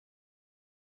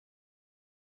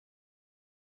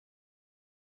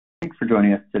Thanks for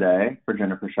joining us today for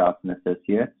Jennifer Schaus and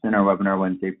Associates in our Webinar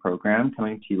Wednesday program,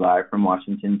 coming to you live from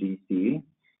Washington, D.C.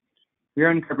 We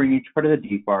are uncovering each part of the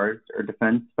DFARS, or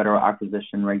Defense Federal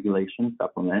Acquisition Regulation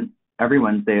Supplement, every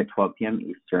Wednesday at 12 p.m.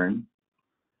 Eastern.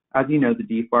 As you know, the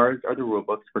DFARS are the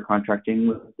rulebooks for contracting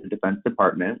with the Defense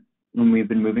Department, and we've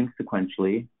been moving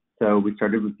sequentially. So we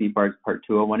started with DFARS Part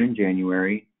 201 in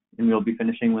January, and we'll be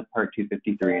finishing with Part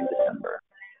 253 in December.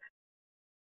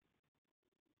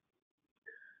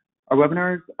 Our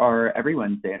webinars are every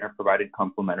Wednesday and are provided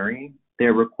complimentary. They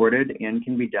are recorded and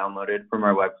can be downloaded from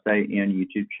our website and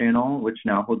YouTube channel, which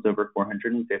now holds over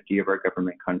 450 of our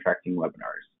government contracting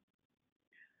webinars.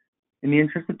 In the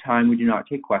interest of time, we do not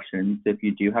take questions. If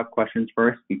you do have questions for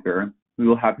our speaker, we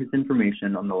will have his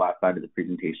information on the last slide of the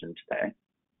presentation today.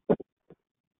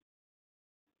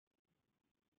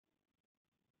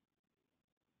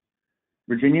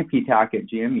 Virginia PTAC at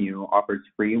GMU offers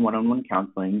free one-on-one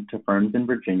counseling to firms in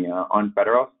Virginia on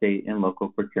federal, state, and local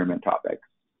procurement topics.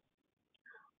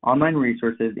 Online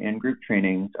resources and group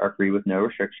trainings are free with no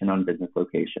restriction on business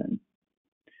location.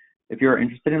 If you are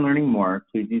interested in learning more,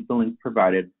 please use the link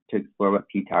provided to explore what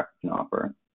PTAC can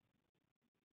offer.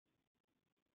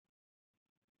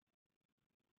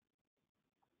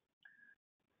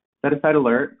 Set-Aside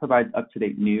Alert provides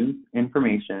up-to-date news,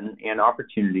 information, and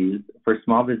opportunities for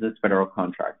small business federal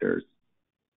contractors.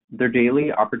 Their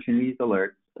daily opportunities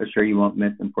alerts assure you won't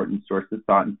miss important sources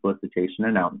sought and solicitation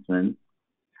announcements,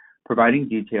 providing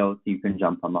details so you can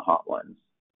jump on the hot ones.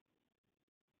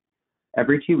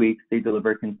 Every 2 weeks, they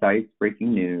deliver concise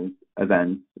breaking news,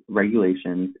 events,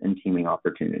 regulations, and teaming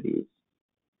opportunities.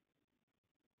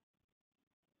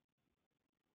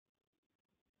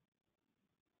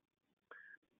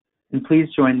 And please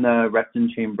join the Reston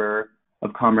Chamber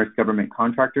of Commerce Government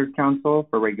Contractors Council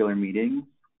for regular meetings.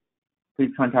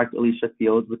 Please contact Alicia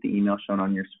Fields with the email shown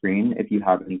on your screen if you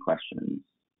have any questions.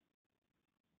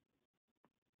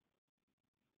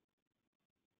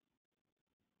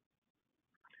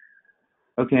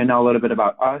 Okay, and now a little bit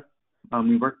about us.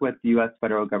 We work with U.S.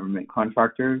 federal government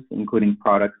contractors, including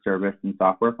product, service, and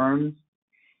software firms.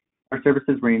 Our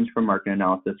services range from market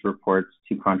analysis reports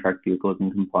to contract vehicles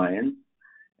and compliance,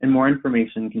 and more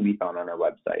information can be found on our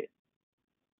website.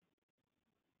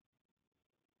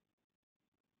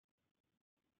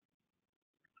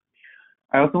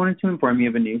 I also wanted to inform you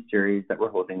of a new series that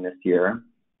we're holding this year.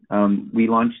 We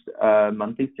launched a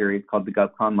monthly series called the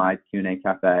GovCon Live Q&A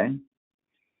Cafe.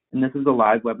 And this is a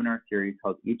live webinar series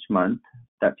held each month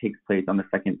that takes place on the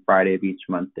second Friday of each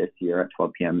month this year at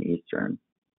 12 p.m. Eastern.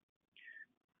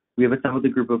 We have assembled a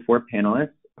group of 4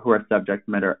 panelists who are subject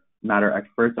matter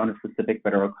experts on a specific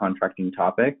federal contracting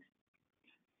topic.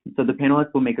 So the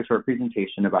panelists will make a short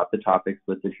presentation about the topics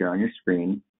listed here on your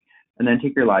screen, and then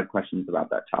take your live questions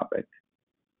about that topic.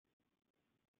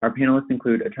 Our panelists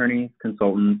include attorneys,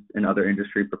 consultants, and other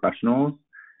industry professionals.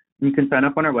 And you can sign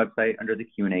up on our website under the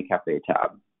Q&A Cafe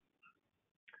tab.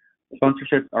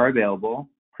 Sponsorships are available.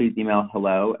 Please email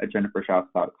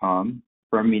hello@jenniferschaus.com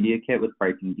for a media kit with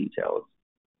pricing details.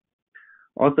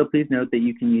 Also, please note that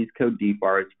you can use code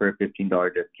DFARS for a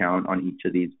 $15 discount on each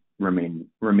of these remaining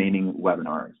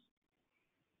webinars.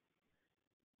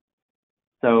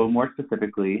 So more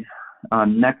specifically,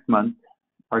 next month,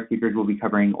 our speakers will be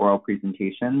covering oral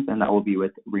presentations, and that will be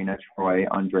with Rena, Troy,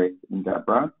 Andres, and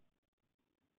Deborah.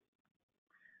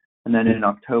 And then in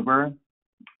October,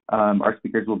 our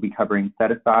speakers will be covering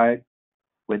Set-Aside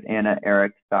with Anna,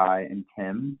 Eric, Sai, and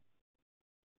Tim.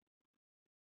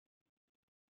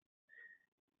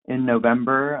 In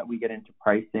November, we get into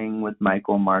pricing with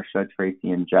Michael, Marcia,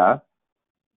 Tracy, and Jeff.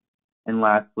 And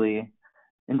lastly,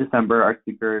 in December, our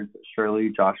speakers, Shirley,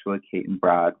 Joshua, Kate, and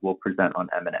Brad, will present on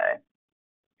M&A.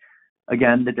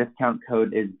 Again, the discount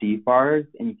code is DFARS,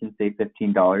 and you can save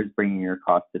 $15, bringing your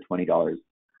cost to $20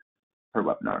 per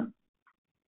webinar.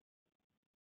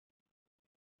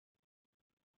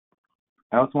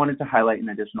 I also wanted to highlight an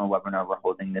additional webinar we're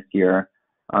holding this year.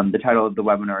 The title of the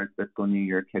webinar is Fiscal New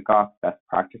Year Kickoff Best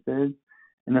Practices,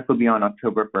 and this will be on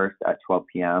October 1st at 12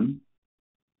 p.m.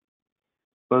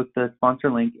 Both the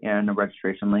sponsor link and a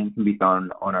registration link can be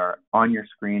found on your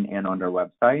screen and on our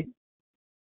website.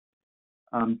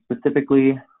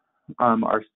 Specifically,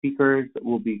 our speakers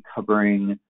will be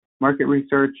covering market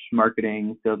research,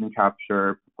 marketing, sales and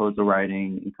capture, proposal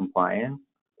writing, and compliance.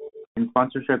 And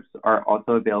sponsorships are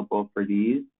also available for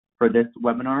this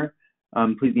webinar.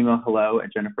 Please email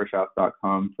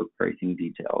hello@jenniferschaus.com for pricing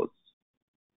details.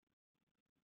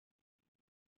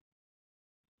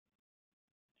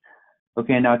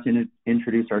 Okay, now to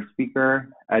introduce our speaker,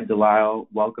 Ed Delisle.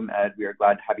 Welcome, Ed. We are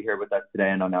glad to have you here with us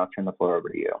today, and I'll now turn the floor over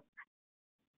to you.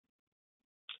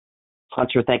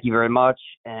 Hunter, thank you very much,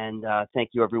 and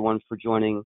thank you everyone for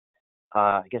joining.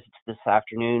 I guess it's this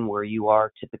afternoon where you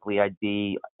are. Typically, I'd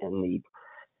be in the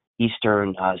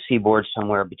eastern seaboard,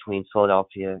 somewhere between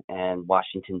Philadelphia and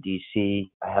Washington,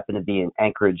 D.C. I happen to be in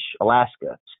Anchorage,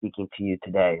 Alaska, speaking to you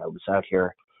today. I was out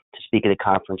here to speak at a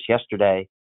conference yesterday,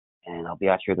 and I'll be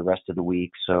out here the rest of the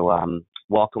week. So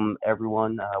welcome,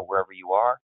 everyone, wherever you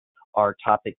are. Our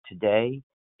topic today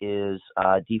is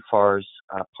DFARS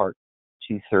Part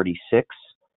 236,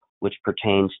 which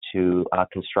pertains to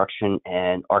construction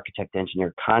and architect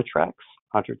engineer contracts.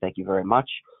 Hunter, thank you very much.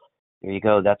 There you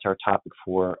go. That's our topic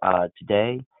for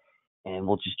today, and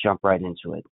we'll just jump right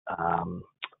into it.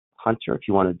 Hunter, if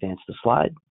you want to advance the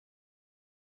slide.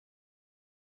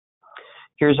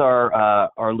 Here's our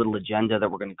little agenda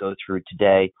that we're going to go through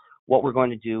today. What we're going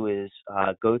to do is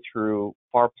go through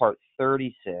FAR Part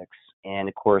 36, and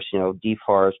of course,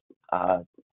 DFARS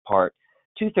Part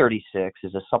 236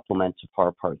 is a supplement to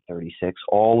FAR Part 36.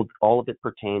 All of it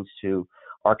pertains to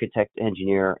architect,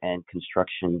 engineer, and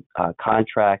construction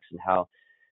contracts, and how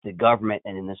the government,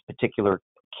 and in this particular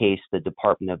case, the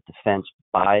Department of Defense,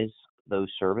 buys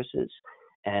those services.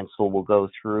 And so we'll go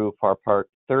through FAR Part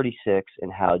 36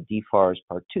 and how DFARS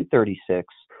Part 236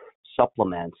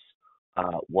 supplements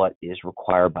what is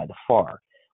required by the FAR.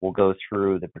 We'll go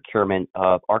through the procurement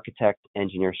of architect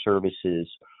engineer services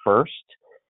first,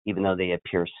 even though they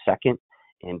appear second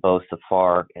in both the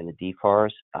FAR and the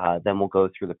DFARS. Then we'll go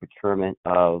through the procurement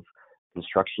of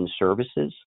construction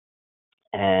services.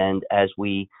 And as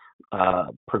we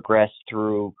progress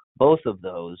through both of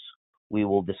those, we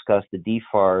will discuss the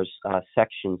DFARS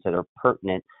sections that are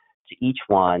pertinent to each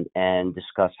one and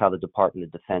discuss how the Department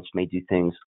of Defense may do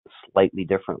things slightly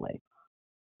differently.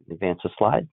 Advance the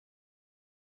slide.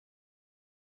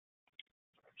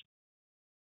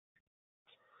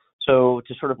 So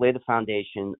to sort of lay the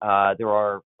foundation, there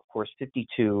are, of course,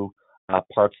 52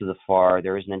 parts of the FAR.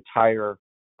 There is an entire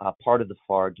part of the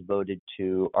FAR devoted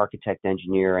to architect,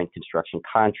 engineer, and construction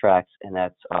contracts, and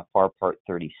that's FAR Part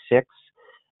 36.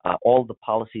 All the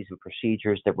policies and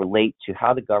procedures that relate to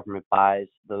how the government buys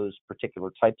those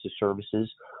particular types of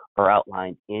services are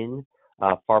outlined in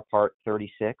FAR Part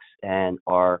 36 and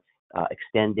are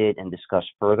extended and discussed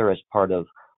further as part of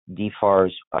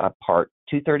DFARS Part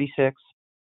 236.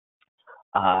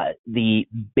 The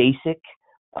basic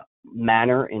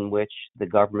manner in which the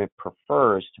government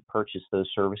prefers to purchase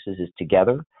those services is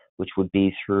together, which would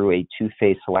be through a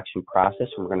two-phase selection process.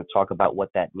 We're going to talk about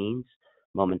what that means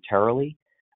momentarily.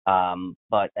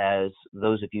 But as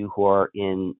those of you who are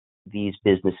in these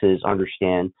businesses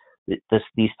understand, that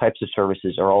these types of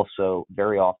services are also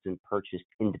very often purchased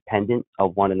independent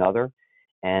of one another.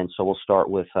 And so we'll start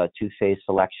with two-phase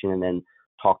selection and then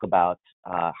talk about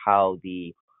how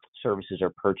the services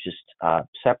are purchased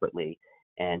separately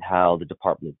and how the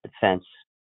Department of Defense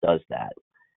does that.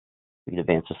 We can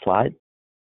advance the slide.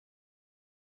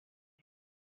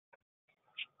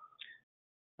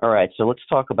 All right, so let's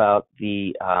talk about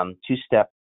the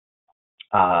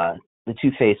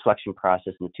two-phase selection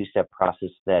process and the two-step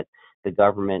process that the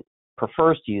government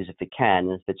prefers to use if it can,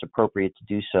 and if it's appropriate to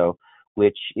do so,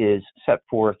 which is set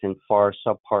forth in FAR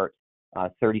Subpart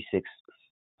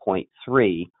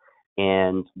 36.3.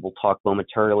 And we'll talk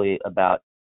momentarily about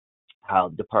how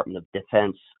the Department of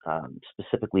Defense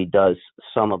specifically does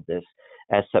some of this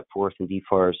as set forth in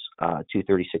DFARS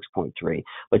 236.3.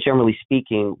 But generally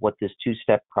speaking, what this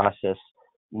two-step process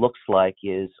looks like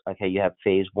is, okay, you have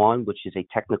phase one, which is a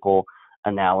technical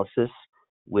analysis,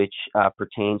 which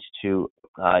pertains to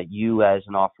you as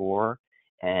an offeror,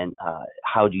 and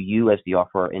how do you as the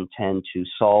offeror intend to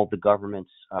solve the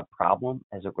government's problem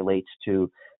as it relates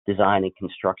to design and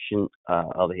construction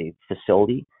of a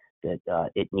facility that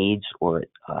it needs or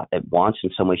it wants in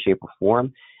some way, shape, or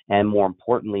form. And more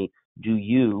importantly,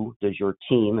 does your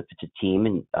team, if it's a team,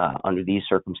 and under these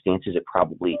circumstances it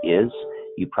probably is,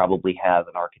 you probably have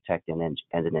an architect and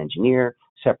an engineer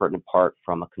separate and apart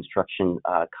from a construction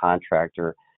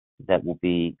contractor that will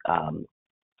be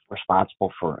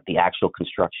responsible for the actual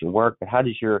construction work. But how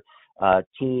does your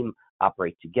team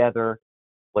operate together?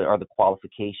 What are the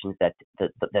qualifications that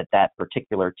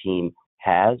particular team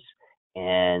has?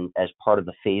 And as part of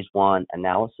the phase one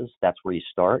analysis, that's where you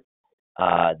start.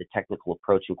 The technical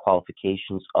approach and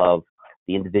qualifications of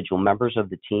the individual members of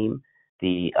the team,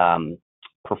 the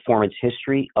performance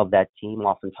history of that team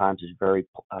oftentimes is very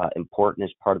important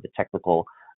as part of the technical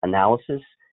analysis.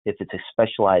 If it's a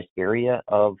specialized area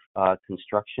of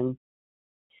construction,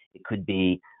 it could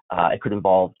be it could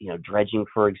involve dredging,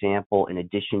 for example, in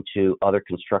addition to other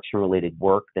construction related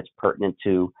work that's pertinent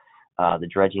to the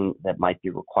dredging that might be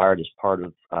required as part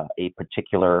of a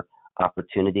particular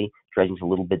opportunity. dredging is a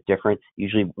little bit different.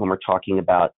 Usually when we're talking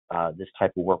about this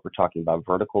type of work, we're talking about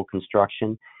vertical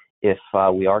construction. If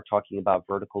we are talking about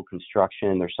vertical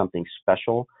construction, there's something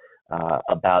special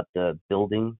about the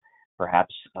building.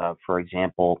 Perhaps, for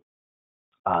example,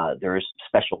 there's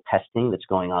special testing that's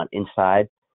going on inside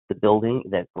the building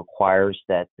that requires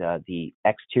that the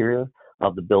exterior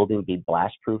of the building be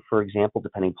blast-proof, for example,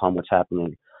 depending upon what's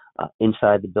happening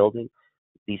inside the building.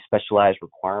 These specialized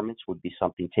requirements would be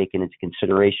something taken into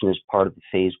consideration as part of the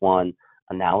phase one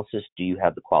analysis. Do you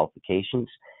have the qualifications?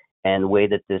 And the way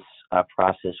that this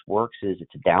process works is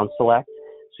it's a down select.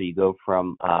 So you go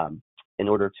from, in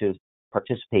order to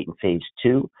participate in phase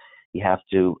two, you have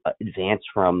to advance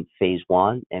from phase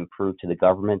one and prove to the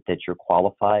government that you're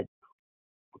qualified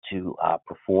to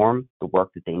perform the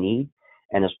work that they need.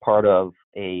 And as part of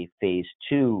a phase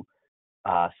two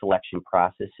selection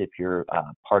process, if you're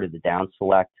part of the down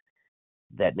select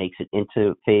that makes it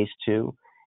into phase two,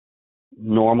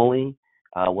 normally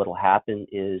what will happen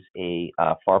is a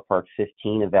FAR Part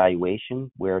 15 evaluation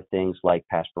where things like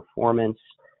past performance,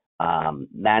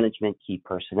 management, key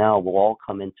personnel will all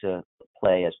come into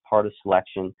play as part of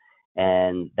selection,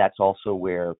 and that's also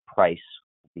where price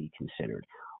will be considered.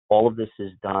 All of this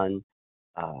is done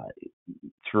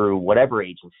through whatever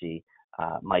agency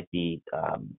might be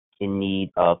in need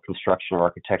of construction or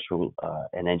architectural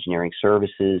and engineering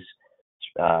services,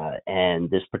 and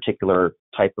this particular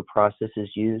type of process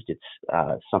is used. It's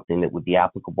something that would be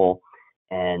applicable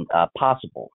and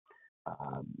possible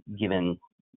given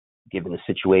the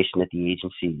situation that the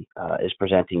agency is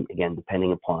presenting. Again,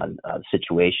 depending upon the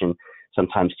situation,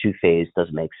 sometimes two-phase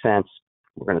doesn't make sense.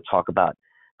 We're going to talk about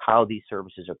how these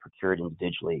services are procured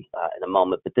individually in a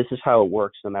moment, but this is how it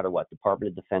works no matter what,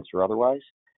 Department of Defense or otherwise.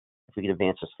 If we could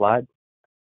advance a slide.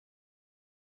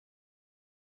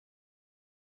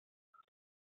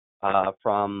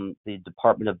 From the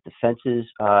Department of Defense's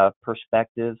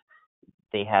perspective,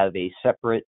 they have a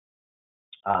separate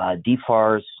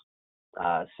DFARS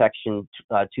section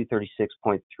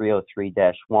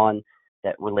 236.303-1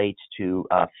 that relates to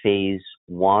phase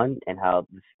one and how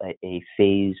a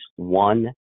phase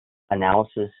one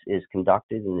analysis is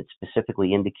conducted, and it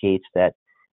specifically indicates that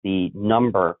the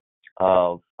number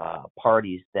of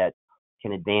parties that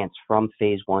can advance from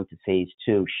phase one to phase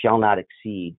two shall not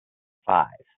exceed 5.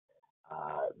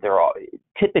 There are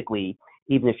typically,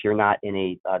 even if you're not in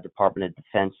a Department of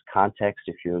Defense context,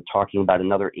 if you're talking about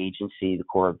another agency, the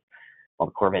Corps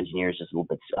of Engineers is a little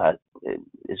bit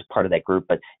is a part of that group.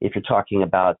 But if you're talking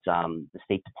about the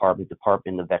State Department,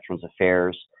 Department of Veterans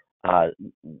Affairs,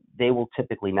 they will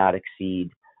typically not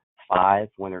exceed 5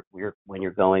 when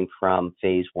you're going from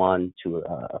phase one to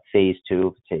a phase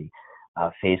two. It's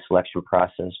a phase selection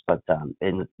process. But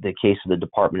in the case of the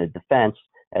Department of Defense,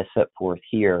 as set forth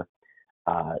here,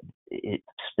 it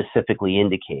specifically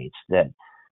indicates that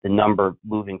the number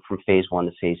moving from phase one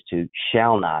to phase two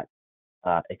shall not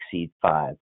exceed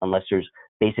 5 unless there's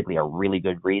basically a really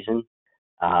good reason.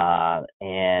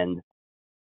 And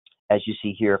as you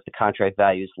see here, if the contract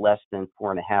value is less than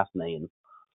 $4.5 million,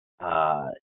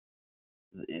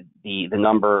 the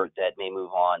number that may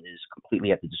move on is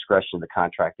completely at the discretion of the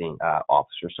contracting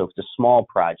officer. So if it's a small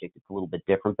project, it's a little bit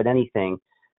different, but anything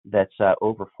that's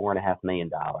over $4.5 million,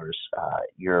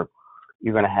 you're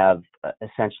going to have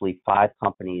essentially 5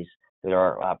 companies that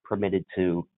are permitted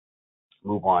to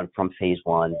move on from phase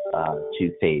one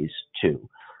to phase two.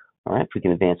 All right, if we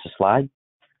can advance the slide.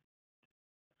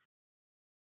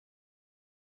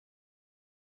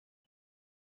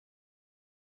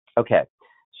 Okay,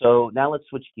 so now let's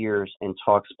switch gears and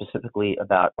talk specifically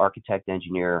about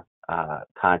architect-engineer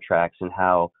contracts and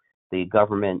how the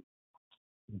government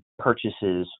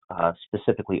purchases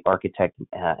specifically architect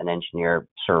and engineer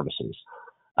services.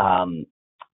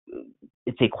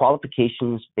 It's a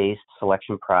qualifications-based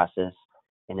selection process,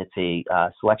 and it's a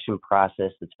selection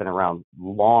process that's been around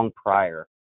long prior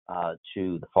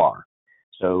to the FAR.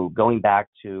 So going back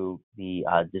to the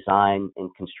design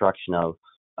and construction of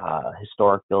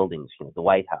historic buildings, the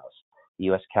White House, the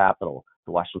U.S. Capitol,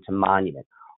 the Washington Monument,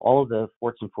 all of the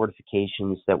forts and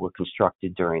fortifications that were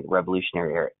constructed during the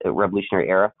Revolutionary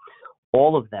era,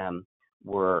 all of them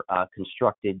were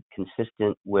constructed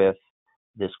consistent with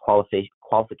this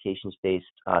qualifications-based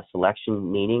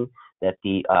selection, meaning that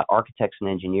the architects and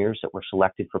engineers that were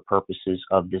selected for purposes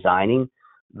of designing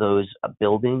those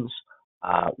buildings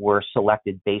were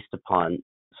selected based upon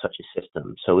such a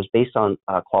system. So it was based on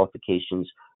qualifications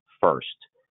first.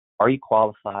 Are you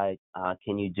qualified?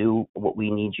 Can you do what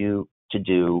we need you to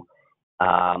do?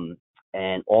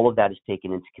 And all of that is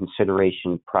taken into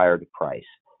consideration prior to price.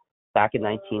 Back in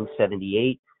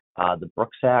 1978, The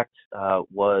Brooks Act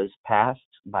was passed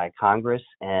by Congress,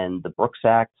 and the Brooks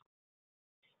Act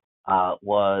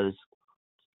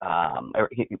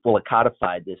it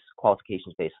codified this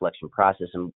qualifications-based selection process,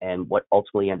 and what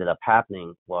ultimately ended up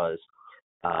happening was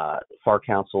FAR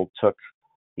Council took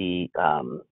the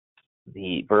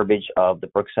verbiage of the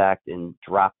Brooks Act and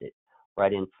dropped it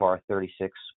right in FAR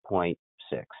 36.6.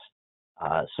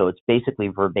 So it's basically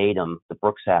verbatim the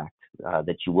Brooks Act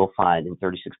that you will find in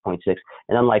 36.6.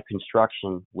 And unlike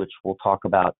construction, which we'll talk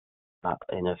about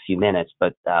in a few minutes,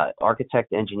 but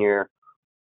architect, engineer,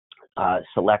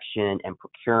 selection, and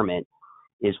procurement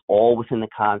is all within the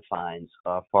confines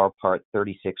of FAR Part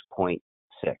 36.6.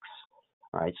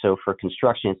 All right, so for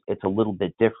construction, it's a little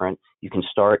bit different. You can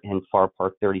start in FAR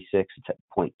Part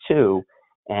 36.2,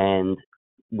 and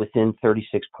within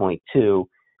 36.2,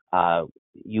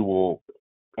 you will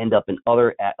end up in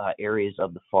other areas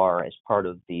of the FAR as part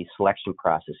of the selection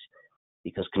process,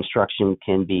 because construction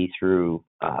can be through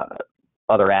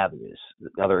other avenues,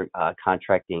 other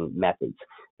contracting methods.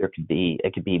 It could be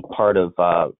part of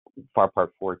FAR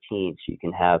Part 14, so you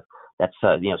can have that's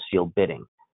sealed bidding.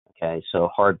 Okay, so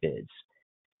hard bids.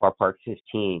 FAR Part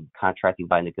 15, contracting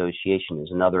by negotiation,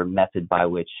 is another method by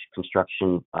which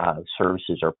construction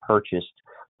services are purchased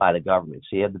by the government.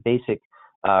 So you have the basic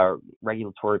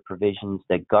regulatory provisions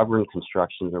that govern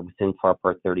construction are within FAR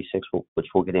Part 36, which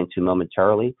we'll get into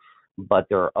momentarily. But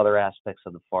there are other aspects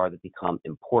of the FAR that become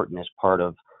important as part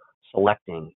of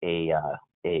selecting a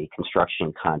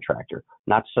construction contractor.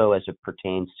 Not so as it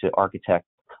pertains to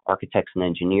architects and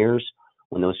engineers.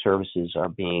 When those services are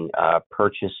being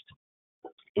purchased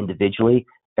individually,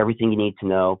 everything you need to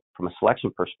know from a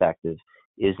selection perspective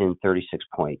is in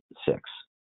 36.6.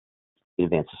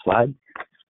 Advance the slide.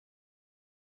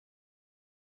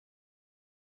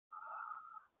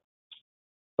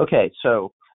 Okay,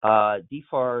 so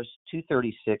DFARS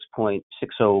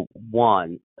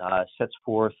 236.601 sets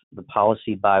forth the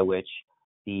policy by which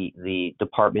the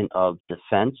Department of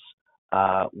Defense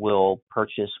will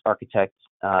purchase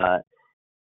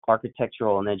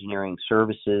architectural and engineering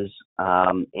services,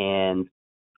 and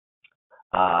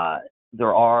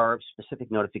there are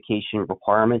specific notification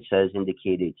requirements as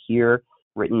indicated here.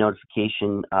 Written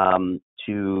notification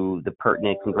to the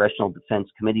pertinent congressional defense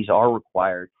committees are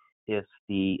required if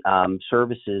the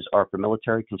services are for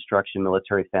military construction,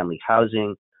 military family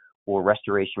housing, or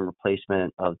restoration,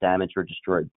 replacement of damaged or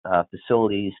destroyed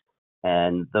facilities,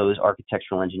 and those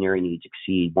architectural engineering needs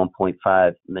exceed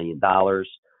 $1.5 million.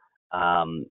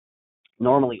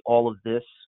 Normally, all of this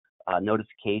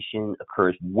notification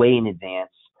occurs way in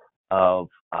advance of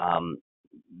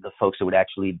the folks that would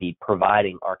actually be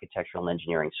providing architectural and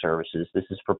engineering services. This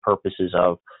is for purposes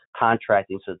of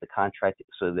contracting, so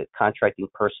that contracting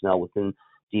personnel within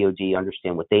DoD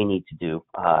understand what they need to do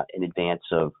in advance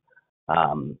of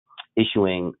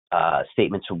issuing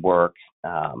statements of work,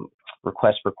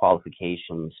 requests for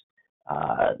qualifications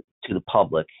to the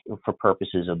public for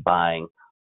purposes of buying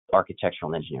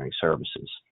architectural and engineering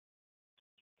services.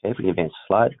 Okay, if we can advance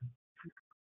the slide.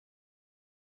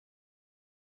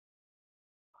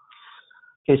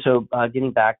 Okay, so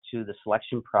getting back to the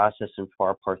selection process in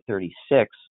FAR Part 36,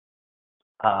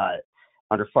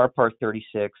 under FAR Part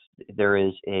 36, there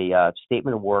is a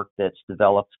statement of work that's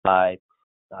developed by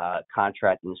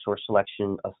contracting source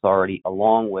selection authority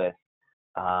along with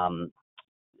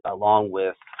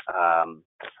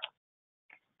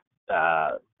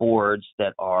boards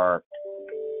that are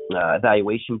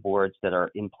evaluation boards that are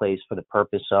in place for the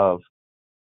purpose of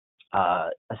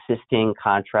assisting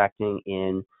contracting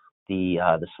in the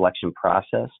selection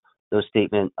process. Those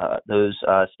statements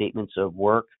of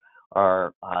work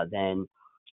are then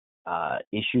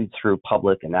issued through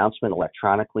public announcement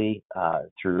electronically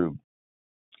through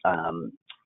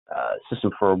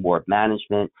System for Award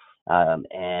Management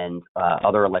and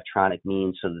other electronic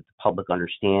means, so that the public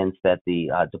understands that the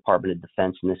Department of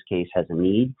Defense in this case has a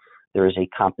need. There is a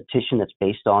competition that's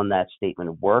based on that statement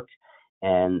of work,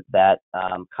 and that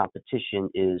competition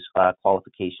is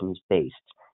qualifications based.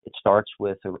 It starts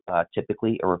with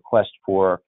typically a request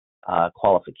for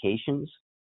qualifications,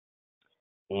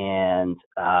 and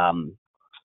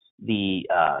the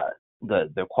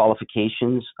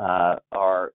qualifications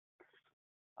are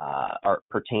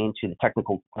pertain to the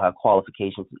technical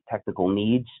qualifications, technical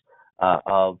needs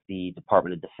of the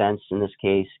Department of Defense in this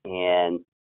case, and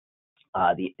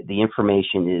the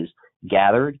information is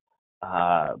gathered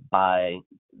by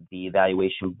the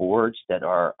evaluation boards that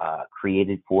are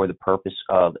created for the purpose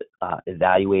of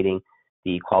evaluating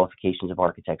the qualifications of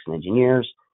architects and engineers,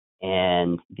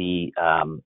 and the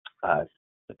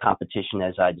competition,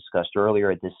 as I discussed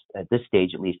earlier, at this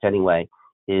stage at least anyway,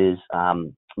 is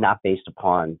not based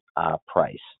upon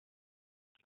price.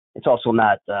 It's also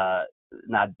not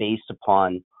based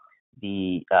upon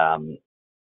the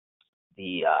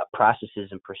processes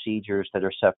and procedures that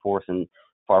are set forth in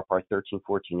FAR Part 13,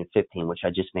 14, and 15, which I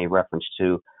just made reference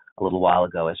to a little while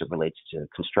ago as it relates to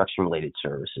construction-related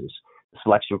services. The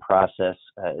selection process,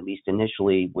 at least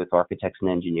initially with architects and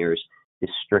engineers, is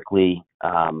strictly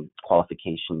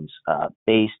qualifications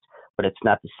based, but it's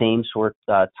not the same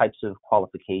types of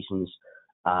qualifications,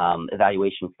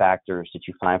 evaluation factors that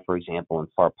you find, for example, in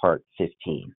FAR Part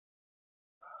 15.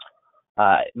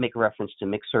 Make a reference to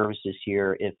mixed services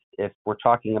here. If we're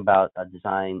talking about a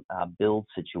design build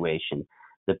situation,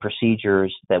 the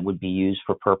procedures that would be used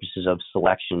for purposes of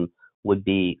selection would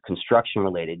be construction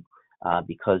related,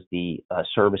 because the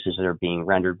services that are being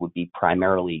rendered would be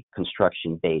primarily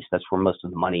construction based. That's where most of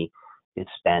the money is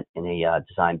spent in a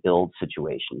design build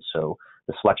situation. So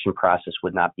the selection process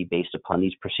would not be based upon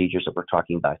these procedures that we're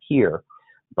talking about here,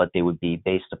 but they would be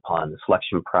based upon the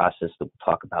selection process that we'll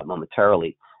talk about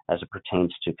momentarily as it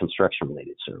pertains to construction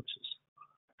related services.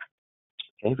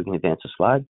 Okay, if we can advance the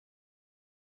slide.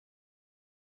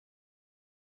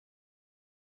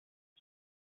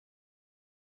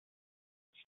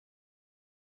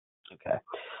 Okay,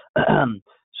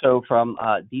 so from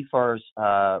DFARS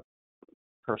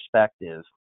perspective,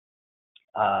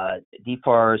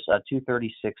 DFARS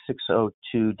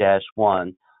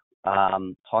 236-602-1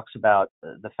 talks about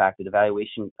the fact that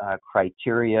evaluation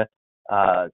criteria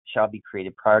shall be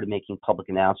created prior to making public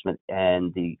announcement,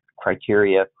 and the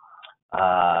criteria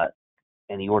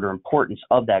and the order of importance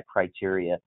of that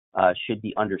criteria should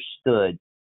be understood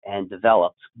and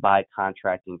developed by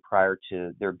contracting prior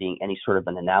to there being any sort of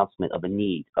an announcement of a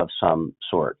need of some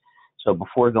sort. So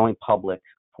before going public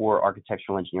for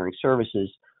architectural engineering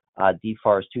services,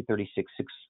 DFARS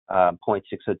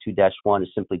 236.602-1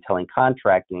 is simply telling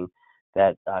contracting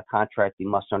that contracting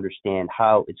must understand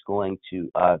how it's going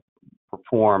to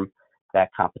perform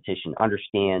that competition,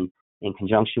 understand in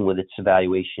conjunction with its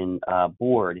evaluation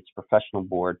board, its professional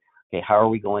board, okay, how are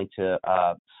we going to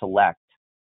select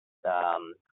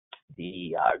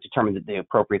determine the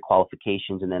appropriate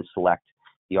qualifications and then select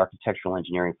the architectural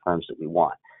engineering firms that we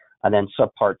want. And then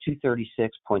subpart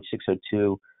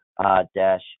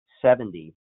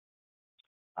 236.602-70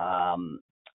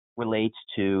 relates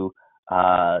to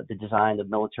the design of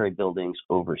military buildings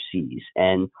overseas.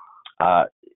 And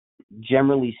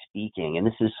generally speaking, and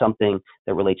this is something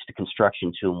that relates to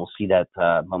construction too, and we'll see that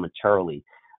momentarily,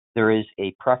 there is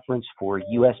a preference for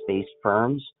U.S.-based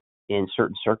firms in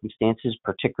certain circumstances,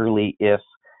 particularly if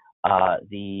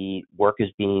the work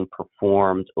is being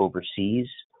performed overseas.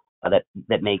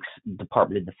 That makes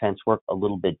Department of Defense work a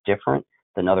little bit different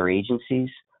than other agencies.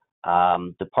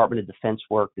 Department of Defense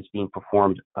work that's being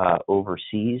performed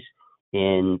overseas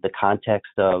in the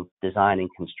context of design and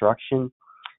construction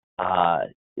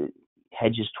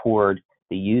hedges toward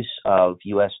the use of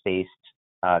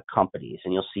U.S.-based companies.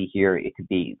 And you'll see here it could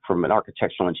be from an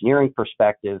architectural engineering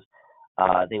perspective.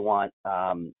 They want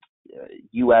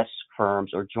U.S.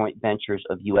 firms or joint ventures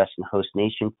of U.S. and host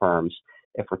nation firms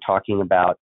if we're talking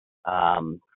about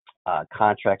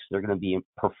contracts that are going to be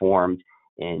performed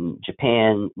in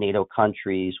Japan, NATO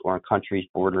countries, or in countries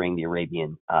bordering the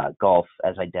Arabian Gulf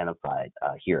as identified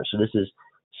here. So this is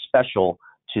special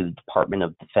to the Department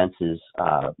of Defense's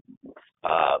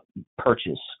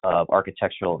purchase of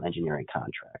architectural engineering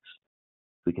contracts.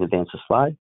 We can advance the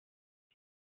slide.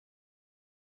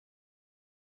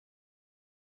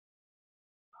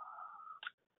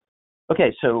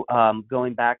 Okay, so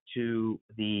going back to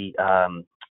the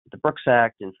Brooks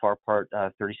Act and FAR Part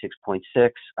 36.6,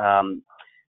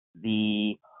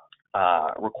 the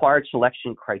required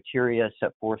selection criteria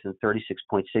set forth in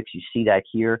 36.6, you see that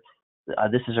here.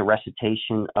 This is a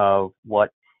recitation of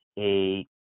what an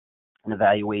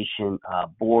evaluation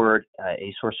board,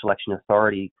 a source selection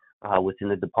authority within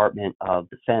the Department of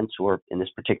Defense, or in this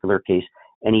particular case,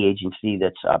 any agency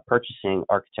that's purchasing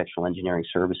architectural engineering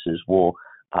services will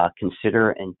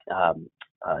consider and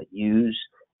use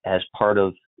as part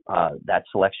of that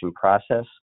selection process.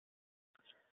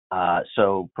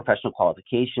 So professional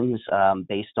qualifications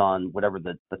based on whatever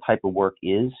the type of work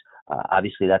is.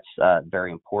 Obviously, that's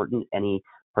very important. Any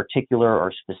particular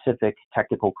or specific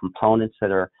technical components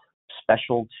that are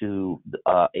special to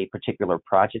a particular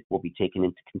project will be taken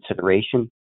into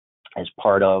consideration as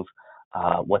part of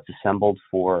what's assembled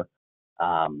for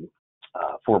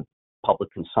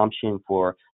public consumption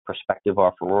for prospective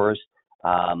offerors.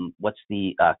 What's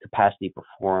the capacity to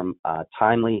perform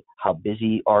timely? How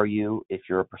busy are you if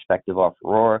you're a prospective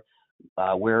offeror?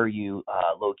 Where are you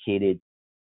located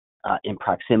in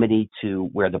proximity to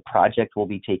where the project will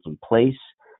be taking place?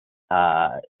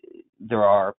 There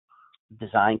are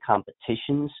design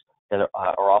competitions that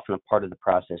are often a part of the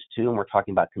process too, and we're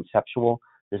talking about conceptual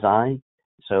design.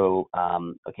 So,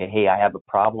 okay, hey, I have a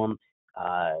problem.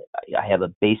 I have a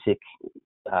basic,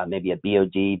 maybe a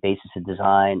BOD, basis of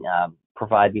design.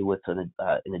 Provide me with an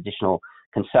additional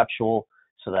conceptual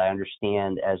so that I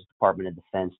understand as Department of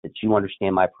Defense that you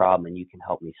understand my problem and you can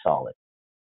help me solve it.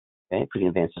 Okay, if we can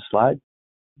advance the slide.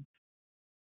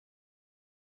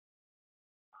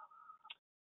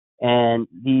 And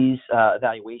these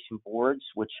evaluation boards,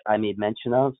 which I made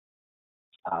mention of,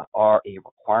 are a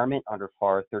requirement under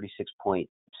FAR 36.6,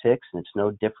 and it's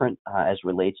no different as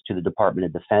relates to the Department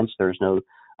of Defense. There's no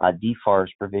DFARS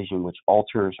provision which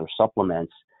alters or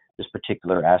supplements this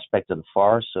particular aspect of the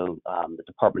FAR. So the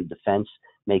Department of Defense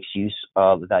makes use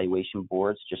of evaluation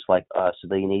boards just like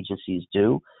civilian agencies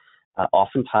do.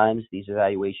 Oftentimes, these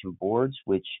evaluation boards,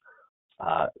 which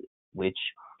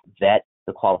vet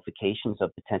the qualifications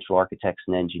of potential architects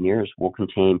and engineers, will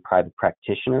contain private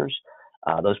practitioners.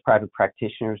 Those private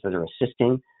practitioners that are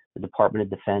assisting the Department of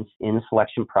Defense in the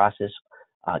selection process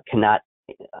cannot,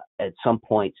 at some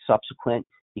point subsequent,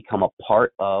 become a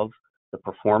part of the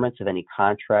performance of any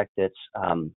contract that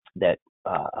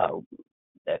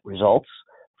results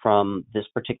from this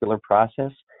particular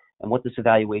process. And what this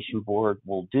evaluation board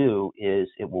will do is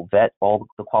it will vet all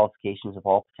the qualifications of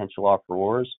all potential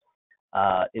offerors.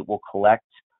 It will collect,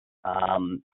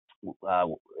 and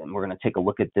we're going to take a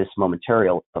look at this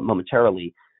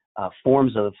momentarily,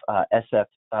 forms of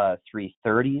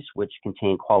SF-330s, which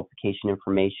contain qualification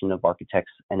information of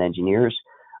architects and engineers.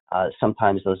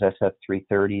 Sometimes those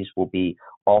SF-330s will be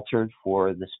altered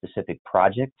for the specific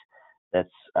project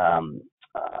that's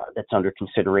under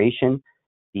consideration.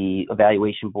 The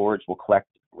evaluation boards will collect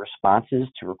responses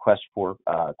to requests for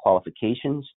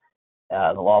qualifications.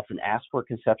 They'll often ask for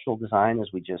conceptual design, as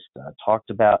we just talked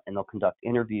about, and they'll conduct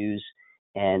interviews,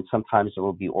 and sometimes there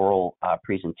will be oral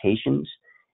presentations.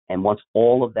 And once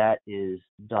all of that is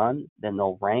done, then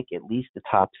they'll rank at least the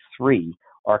top 3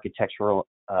 architectural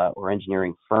or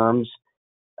engineering firms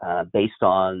based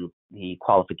on the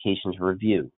qualifications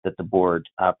review that the board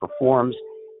performs,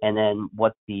 and then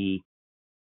what the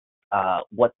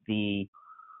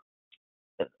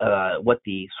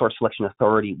source selection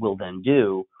authority will then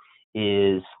do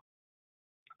is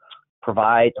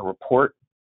provide a report.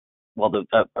 Well,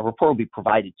 a report will be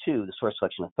provided to the source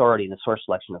selection authority, and the source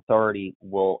selection authority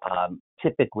will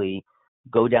typically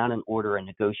go down in order and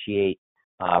negotiate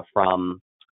from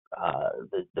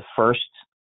the first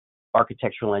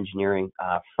architectural engineering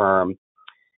firm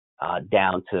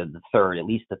down to the third, at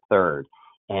least the third.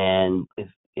 And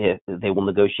if they will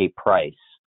negotiate price,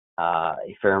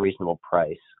 a fair and reasonable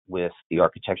price with the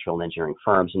architectural and engineering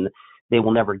firms. And they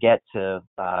will never get to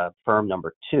firm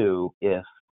number 2 if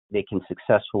they can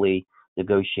successfully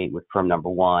negotiate with firm number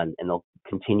 1, and they'll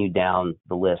continue down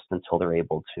the list until they're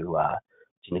able to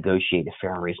negotiate a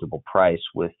fair and reasonable price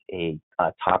with a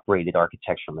top-rated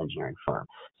architectural and engineering firm.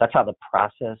 So that's how the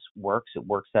process works. It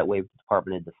works that way with the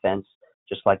Department of Defense,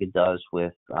 just like it does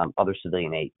with other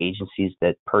civilian agencies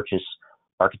that purchase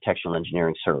architectural and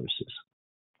engineering services.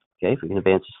 Okay, if we can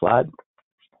advance the slide.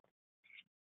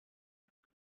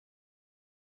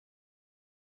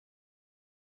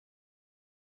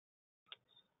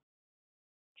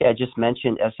 Okay, I just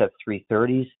mentioned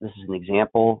SF-330s. This is an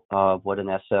example of what an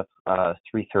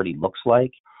SF-330 looks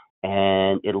like,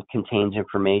 and it contains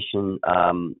information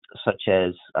such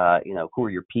as, who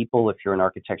are your people if you're an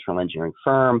architectural engineering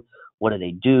firm, what do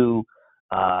they do,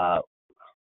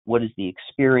 what is the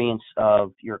experience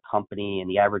of your company and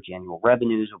the average annual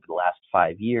revenues over the last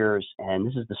 5 years. And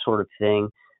this is the sort of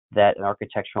thing that an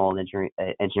architectural and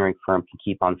engineering firm can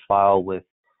keep on file with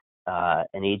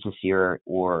an agency or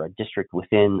a district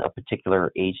within a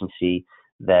particular agency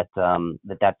that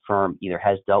that firm either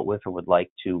has dealt with or would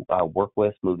like to work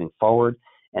with moving forward.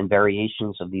 And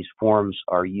variations of these forms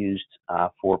are used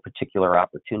for particular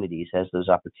opportunities as those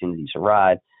opportunities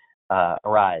arise,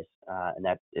 and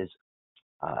that is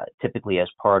typically as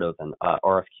part of an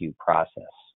RFQ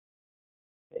process.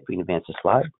 If we can advance the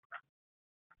slide.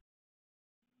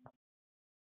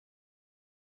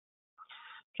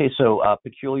 Okay, so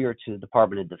peculiar to the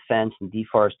Department of Defense and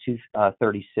DFARS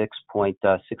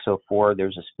 236.604,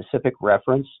 there's a specific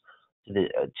reference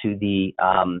to the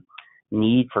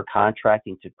need for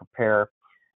contracting to prepare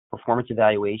performance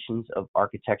evaluations of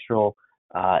architectural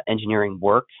engineering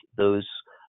work. Those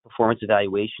performance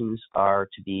evaluations are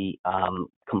to be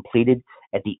completed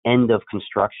at the end of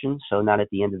construction, so not at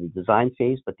the end of the design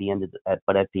phase, but at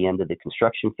the end of the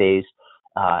construction phase.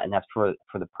 And that's for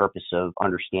the purpose of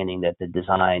understanding that the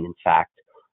design, in fact,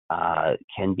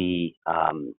 can be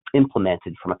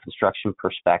implemented from a construction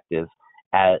perspective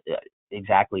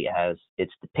exactly as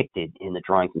it's depicted in the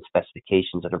drawings and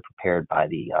specifications that are prepared by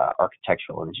the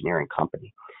architectural engineering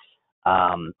company.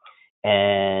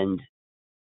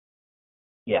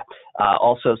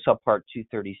 Also subpart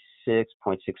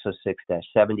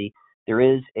 236.606-70, there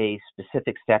is a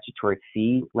specific statutory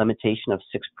fee limitation of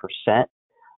 6%,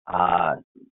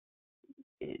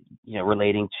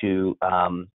 relating to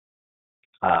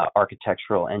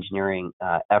architectural engineering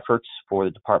efforts for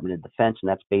the Department of Defense, and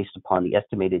that's based upon the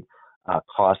estimated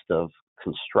cost of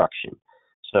construction.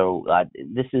 So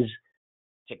this is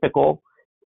typical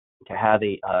to have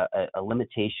a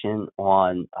limitation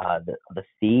on the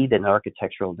fee that an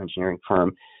architectural engineering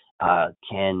firm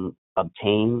can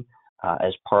obtain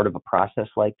as part of a process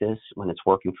like this when it's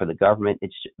working for the government.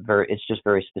 It's just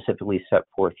very specifically set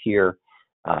forth here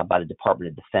by the Department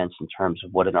of Defense in terms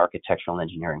of what an architectural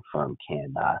engineering firm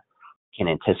can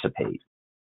anticipate.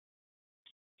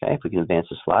 Okay, if we can advance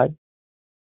the slide.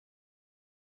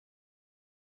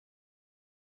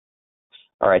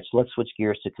 All right, so let's switch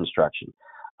gears to construction.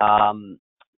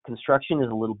 Construction is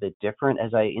a little bit different,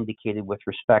 as I indicated, with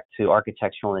respect to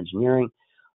architectural engineering.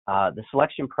 The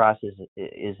selection process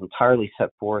is entirely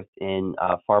set forth in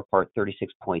FAR Part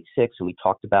 36.6, and we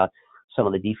talked about some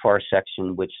of the DFARS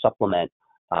section which supplement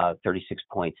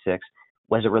 36.6. As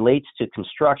it relates to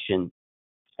construction,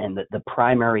 and the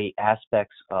primary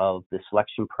aspects of the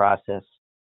selection process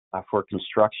for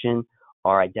construction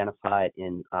are identified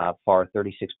in FAR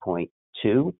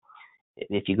 36.2.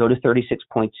 If you go to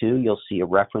 36.2, you'll see a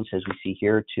reference, as we see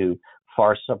here, to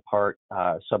FAR subpart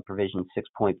subprovision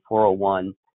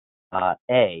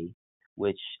 6.401A,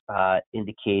 which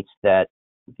indicates that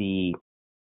that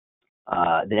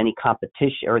any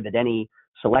competition or that any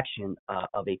selection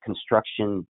of a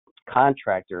construction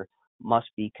contractor must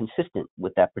be consistent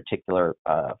with that particular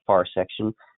FAR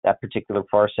section. That particular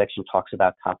FAR section talks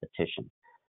about competition.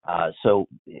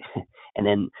 And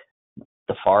then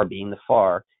the FAR being the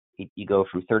FAR, you go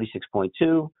from 36.2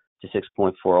 to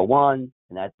 6.401, and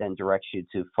that then directs you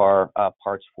to FAR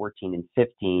parts 14 and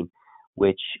 15,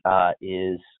 which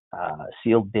is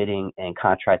sealed bidding and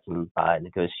contracting by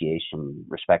negotiation,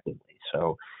 respectively.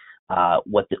 So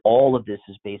all of this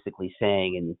is basically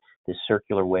saying, in this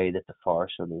circular way that the FAR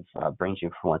sort of brings you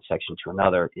from one section to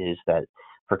another, is that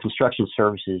for construction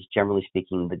services, generally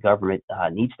speaking, the government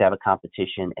needs to have a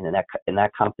competition, and in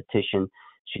that competition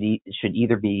should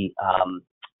either be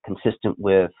consistent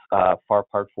with FAR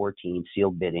Part 14,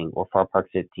 sealed bidding, or FAR Part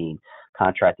 15,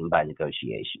 contracting by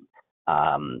negotiation.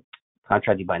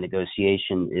 Contracting by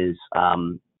negotiation is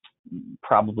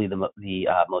probably the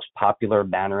most popular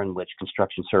manner in which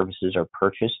construction services are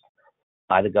purchased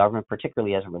by the government,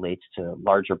 particularly as it relates to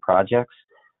larger projects.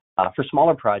 For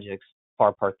smaller projects,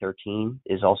 FAR Part 13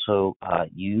 is also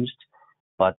used,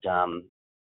 but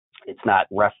it's not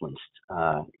referenced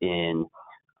in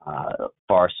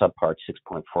FAR subpart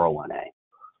 6.401A.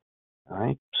 All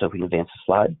right, so if we can advance the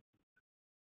slide.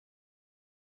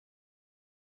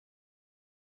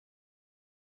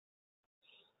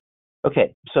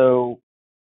 Okay, so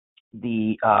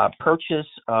the purchase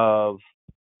of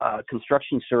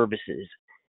construction services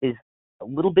is a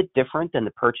little bit different than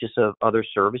the purchase of other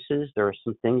services. There are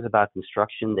some things about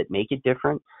construction that make it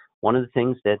different. One of the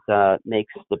things that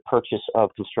makes the purchase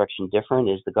of construction different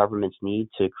is the government's need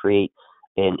to create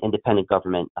an independent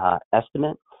government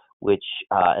estimate, which,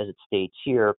 as it states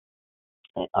here,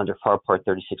 under FAR Part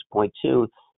 36.2,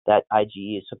 that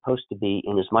IGE is supposed to be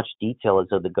in as much detail as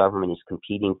though the government is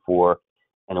competing for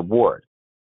an award.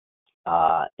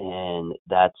 And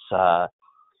that's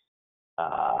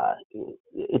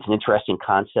it's an interesting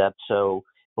concept. So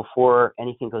before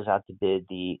anything goes out to bid,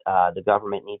 the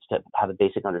government needs to have a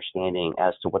basic understanding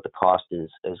as to what the cost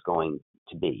is going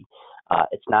to be.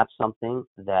 It's not something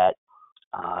that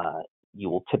you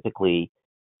will typically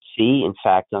see. In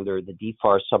fact, under the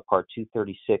DFARS subpart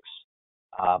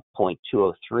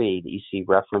 236.203 that you see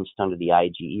referenced under the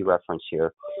IGE reference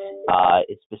here,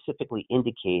 it specifically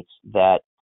indicates that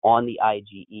on the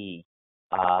IGE,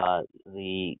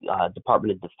 the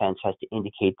Department of Defense has to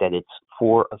indicate that it's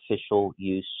for official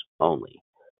use only.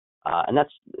 And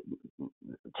that's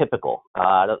typical.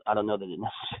 I don't know that it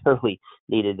necessarily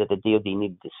needed, that the DoD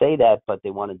needed to say that, but they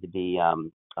wanted to be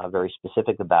very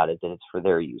specific about it, that it's for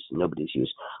their use and nobody's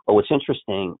use. But what's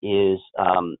interesting is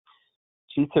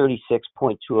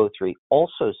 236.203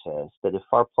 also says that if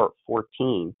FAR Part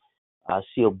 14,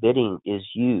 sealed bidding, is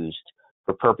used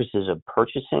for purposes of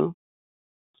purchasing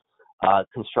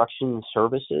construction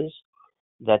services,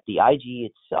 that the IGE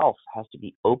itself has to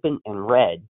be open and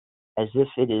read as if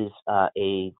it is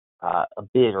a a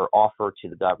bid or offer to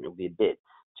the government. It will be a bid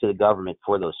to the government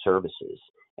for those services,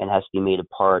 and has to be made a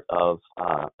part of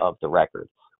the record,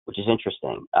 which is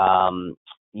interesting.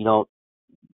 You don't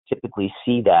typically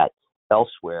see that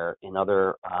elsewhere in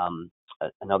other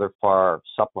FAR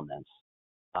supplements,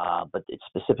 but it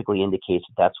specifically indicates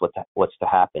that that's what's to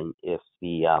happen if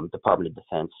the Department of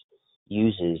Defense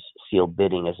uses sealed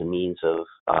bidding as a means of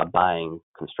buying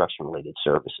construction-related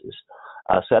services.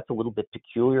 So that's a little bit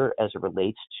peculiar as it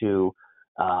relates to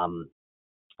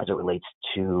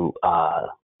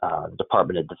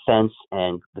Department of Defense,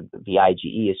 and the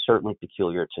IGE is certainly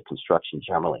peculiar to construction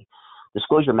generally.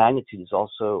 Disclosure magnitude is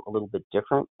also a little bit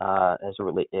different as it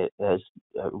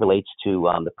relates to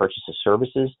the purchase of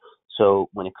services. So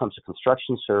when it comes to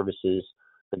construction services,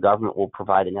 the government will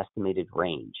provide an estimated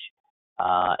range,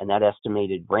 and that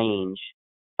estimated range,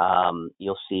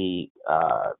 you'll see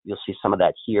some of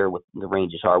that here. What the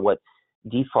ranges are. What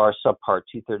DFARS subpart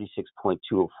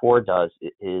 236.204 does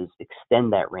is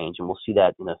extend that range, and we'll see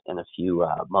that in a few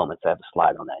moments. I have a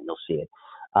slide on that, and you'll see it.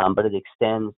 But it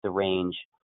extends the range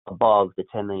above the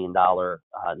 $10 million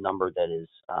number that is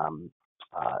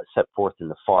set forth in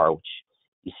the FAR, which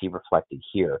you see reflected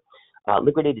here.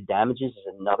 Liquidated damages is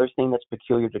another thing that's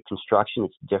peculiar to construction.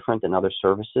 It's different than other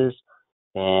services,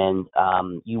 and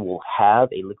you will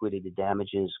have a liquidated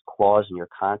damages clause in your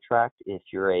contract if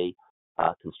you're a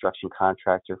construction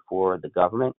contractor for the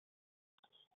government.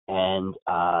 And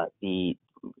the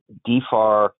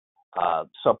DFAR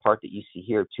subpart that you see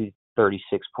here,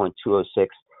 236.206,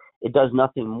 it does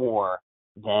nothing more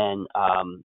than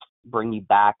bring you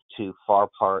back to FAR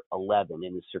Part 11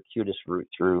 in the circuitous route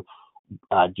through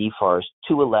DFARS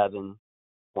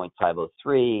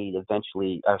 211.503.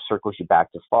 Eventually circles you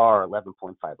back to FAR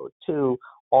 11.502.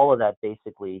 All of that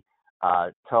basically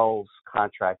tells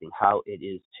contracting how it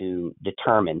is to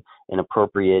determine an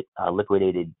appropriate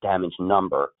liquidated damage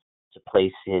number to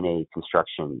place in a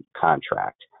construction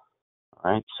contract.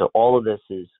 All right, so all of this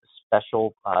is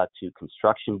special to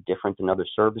construction, different than other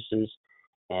services.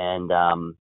 And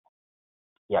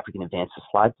yeah, if we can advance the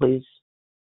slide, please.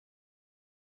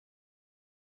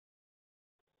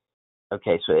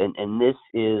 Okay, so and this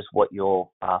is what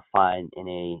you'll find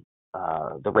in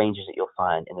the ranges that you'll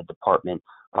find in the Department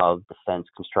of Defense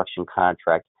construction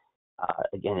contract.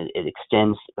 Again, it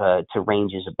extends to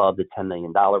ranges above the $10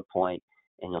 million point,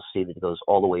 and you'll see that it goes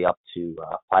all the way up to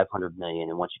 $500 million.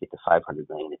 And once you get to $500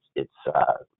 million,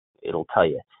 it'll tell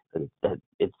you that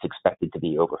it's expected to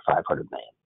be over $500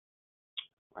 million.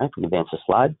 All right, if we can advance the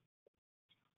slide.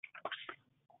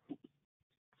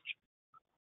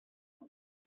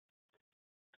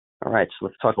 All right, so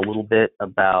let's talk a little bit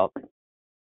about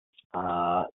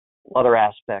other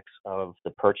aspects of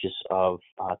the purchase of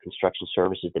construction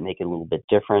services that make it a little bit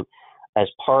different. As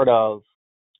part of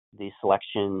the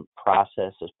selection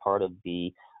process, as part of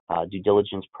the due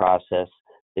diligence process,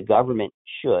 the government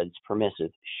should, it's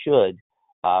permissive, should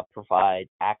provide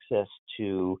access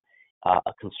to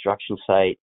a construction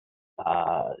site.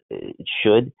 It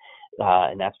should,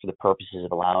 and that's for the purposes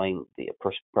of allowing the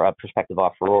prospective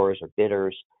offerors or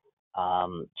bidders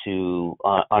to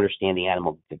understand the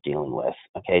animal that they're dealing with,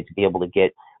 okay, to be able to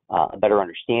get a better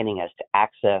understanding as to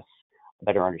access, a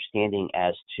better understanding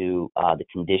as to the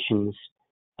conditions,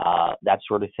 that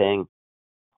sort of thing.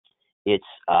 It's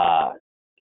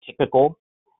typical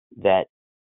that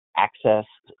access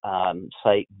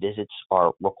site visits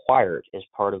are required as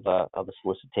part of a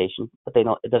solicitation, but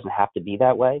it doesn't have to be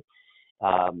that way.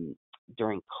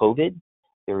 During COVID,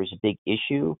 there was a big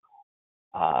issue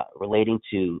relating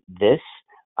to this,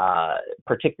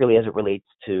 particularly as it relates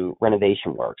to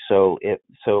renovation work. So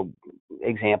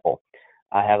example,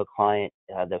 I have a client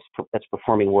that's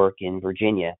performing work in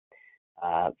Virginia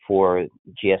for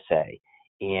GSA,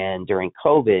 and during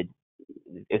COVID,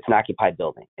 it's an occupied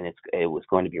building, and it was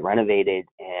going to be renovated.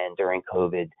 And during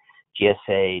COVID,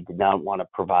 GSA did not want to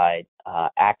provide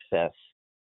access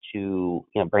to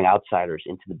bring outsiders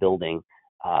into the building.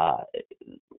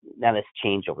 Now that's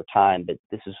changed over time, but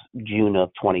this is June of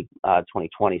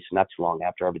 2020, so not too long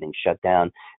after everything shut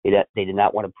down. They did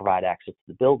not want to provide access to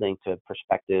the building to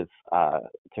prospective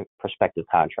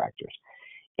contractors,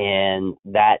 and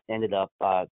that ended up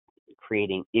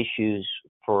creating issues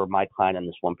for my client on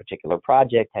this one particular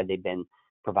project. Had they been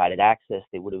provided access,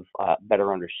 they would have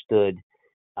better understood.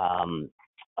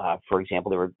 For example,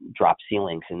 there were drop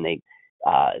ceilings, and they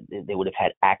would have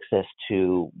had access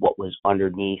to what was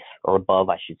underneath, or above,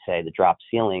 I should say, the drop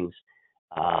ceilings.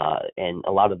 And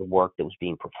a lot of the work that was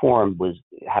being performed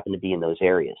happened to be in those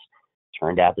areas.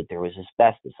 Turned out that there was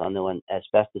asbestos, unknown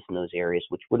asbestos in those areas,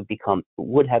 which would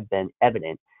have been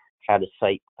evident had a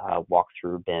site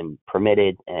walkthrough been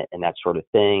permitted and that sort of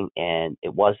thing, and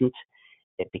it wasn't.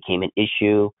 It became an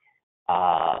issue,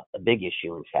 a big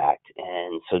issue, in fact.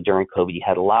 And so during COVID, you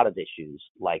had a lot of issues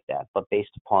like that. But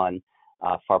based upon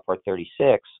FAR Part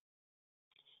 36,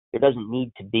 there doesn't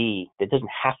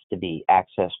have to be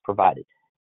access provided.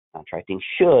 Contracting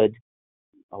should.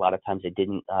 A lot of times it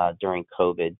didn't during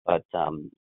COVID, but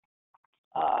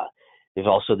there's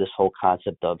also this whole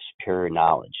concept of superior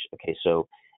knowledge. Okay, so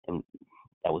and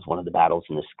that was one of the battles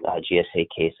in this GSA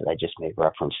case that I just made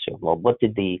reference to. Well, what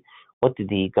did the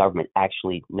government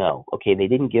actually know? Okay, they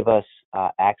didn't give us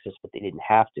access, but they didn't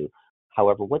have to.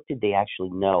 However, what did they actually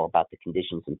know about the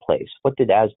conditions in place? What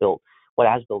as-built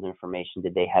information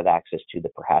did they have access to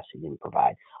that perhaps they didn't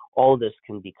provide? All of this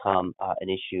can become an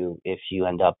issue if you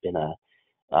end up in a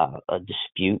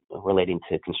dispute relating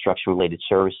to construction-related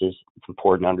services. It's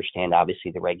important to understand,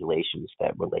 obviously, the regulations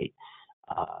that relate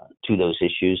to those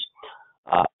issues.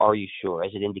 Are you sure?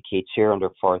 As it indicates here under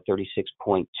FAR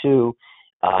 36.2,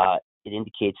 it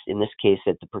indicates in this case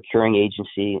that the procuring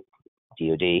agency,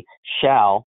 DoD,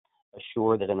 shall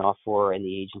assure that an offeror and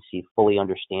the agency fully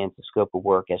understands the scope of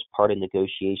work as part of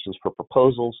negotiations for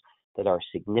proposals that are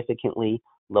significantly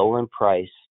lower in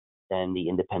price than the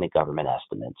independent government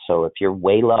estimate. So if you're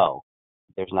way low,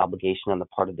 there's an obligation on the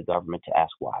part of the government to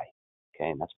ask why.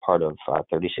 Okay, and that's part of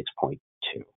 36.2.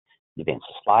 Advance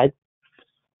the slide.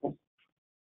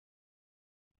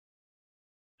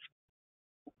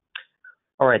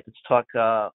 All right, let's talk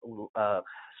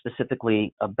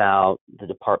specifically about the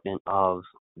Department of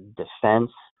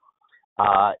Defense.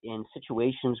 In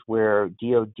situations where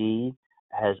DoD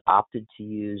has opted to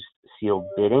use sealed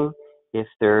bidding, if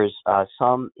there's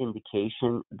some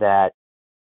indication that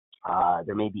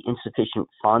there may be insufficient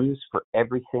funds for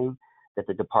everything that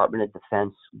the Department of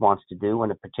Defense wants to do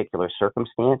in a particular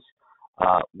circumstance,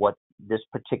 what this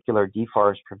particular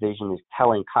DFARS provision is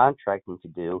telling contracting to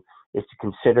do is to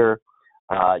consider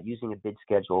using a bid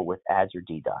schedule with adds or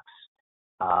deducts.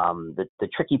 The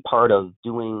tricky part of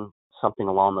doing something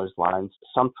along those lines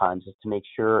sometimes is to make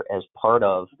sure, as part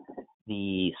of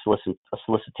the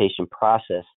solicitation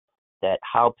process, that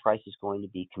how price is going to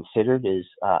be considered is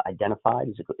identified.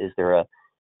 Is there a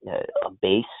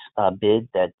base bid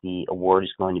that the award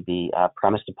is going to be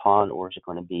premised upon, or is it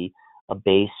going to be a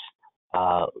base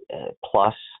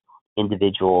plus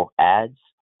individual adds?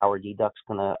 How are deducts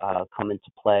going to come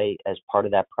into play as part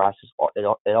of that process?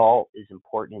 It all is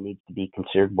important and needs to be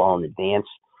considered well in advance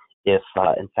if,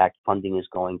 in fact, funding is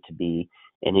going to be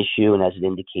an issue. And as it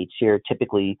indicates here,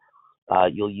 typically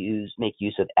you'll make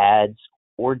use of adds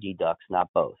or deducts, not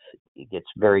both. It gets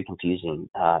very confusing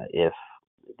if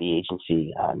the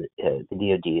agency, the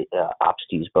DoD, opts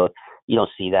to use both. You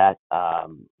don't see that,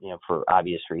 for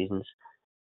obvious reasons.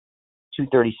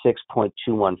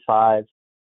 236.215.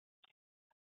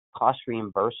 Cost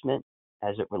reimbursement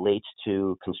as it relates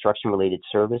to construction-related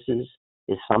services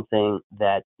is something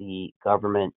that the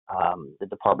government, the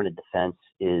Department of Defense,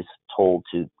 is told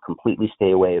to completely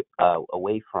stay away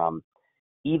from,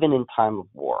 even in time of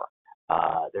war.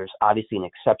 There's obviously an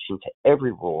exception to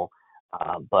every rule,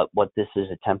 but what this is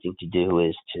attempting to do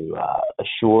is to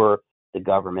assure the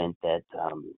government that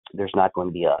there's not going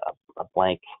to be a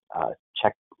blank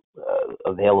check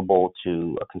available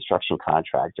to a construction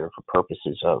contractor for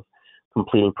purposes of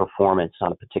completing performance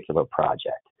on a particular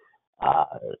project.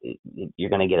 You're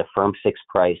going to get a firm fixed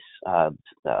price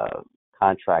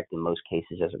contract in most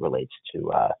cases as it relates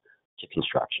to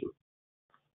construction.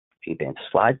 If you advance the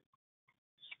slide.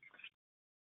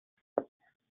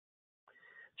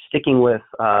 Sticking with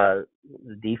the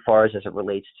DFARS as it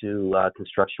relates to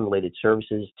construction-related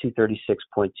services,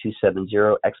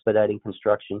 236.270, expediting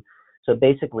construction. So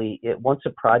basically, once a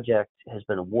project has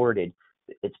been awarded,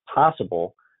 it's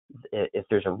possible, if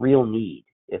there's a real need,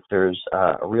 if there's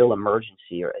a real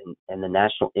emergency, and the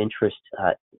national interest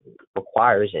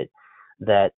requires it,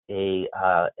 that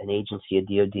an agency, a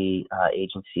DoD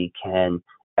agency, can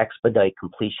expedite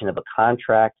completion of a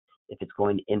contract if it's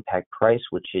going to impact price,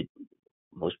 which it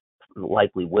most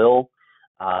likely will.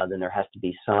 Then there has to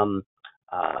be some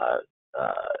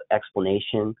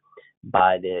explanation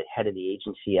by the head of the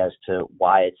agency as to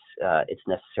why it's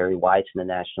necessary, why it's in the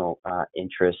national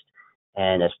interest.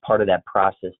 And as part of that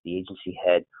process, the agency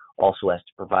head also has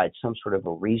to provide some sort of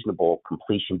a reasonable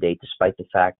completion date, despite the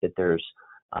fact that there's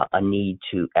a need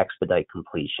to expedite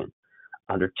completion.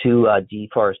 Under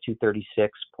DFARS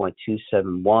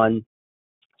 236.271,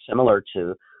 similar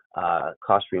to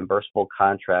cost reimbursable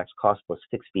contracts, cost plus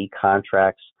fixed fee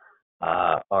contracts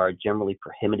are generally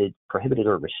prohibited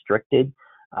or restricted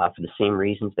for the same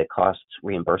reasons that cost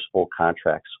reimbursable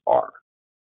contracts are.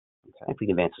 Okay, if we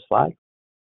can advance the slide.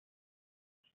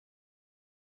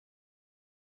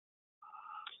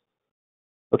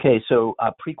 Okay, so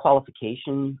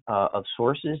pre-qualification of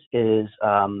sources is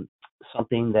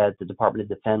something that the Department of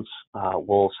Defense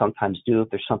will sometimes do if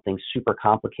there's something super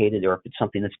complicated, or if it's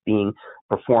something that's being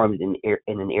performed in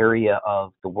an area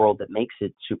of the world that makes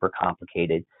it super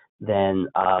complicated. Then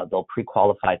they'll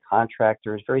pre-qualify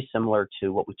contractors, very similar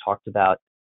to what we talked about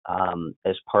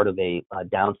as part of a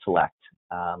down select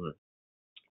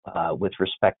with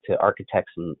respect to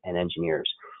architects and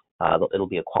engineers. It'll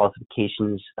be a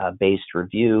qualifications-based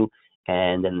review,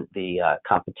 and then the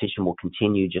competition will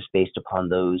continue just based upon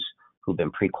those who've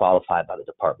been pre-qualified by the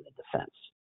Department of Defense.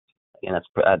 Again,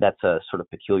 that's a sort of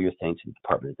peculiar thing to the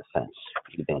Department of Defense.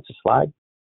 If you advance the slide.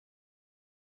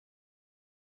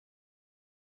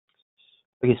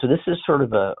 Okay, so this is sort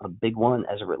of a big one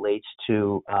as it relates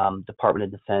to Department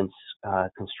of Defense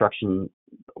construction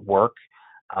work.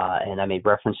 And I made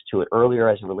reference to it earlier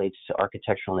as it relates to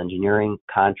architectural and engineering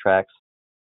contracts.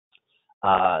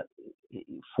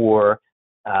 For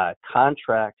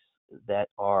contracts that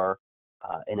are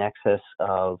in excess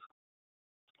of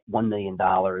 $1 million,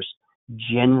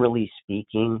 generally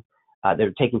speaking,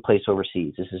 they're taking place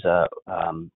overseas. This is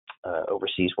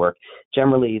overseas work.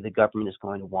 Generally, the government is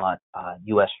going to want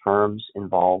U.S. firms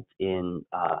involved in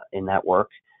that work.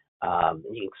 You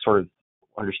can sort of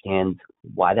understand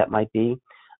why that might be.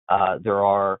 There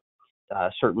are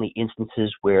certainly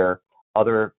instances where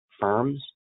other firms,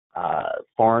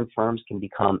 foreign firms, can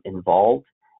become involved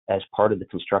as part of the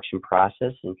construction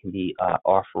process and can be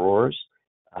offerors.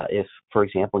 If, for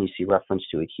example, you see reference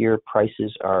to it here,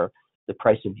 the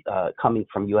price of coming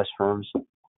from U.S. firms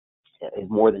is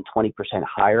more than 20%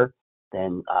 higher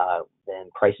than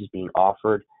prices being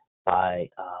offered by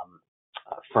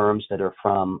firms that are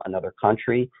from another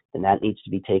country, then that needs to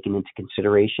be taken into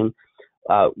consideration.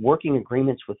 Working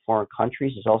agreements with foreign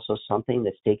countries is also something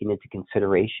that's taken into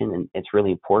consideration, and it's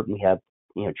really important. We have,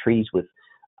 treaties with,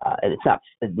 and it's not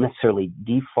necessarily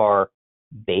DFAR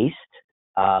based,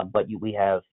 but we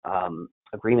have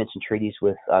agreements and treaties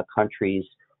with countries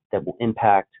that will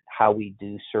impact how we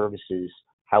do services,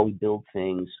 how we build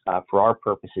things for our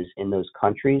purposes in those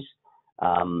countries.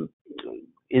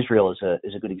 Israel is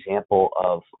a good example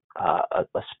of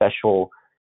a special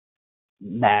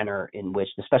manner in which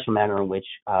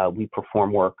we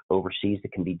perform work overseas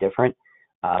that can be different.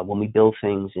 When we build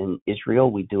things in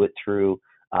Israel, we do it through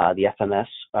the FMS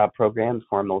program, the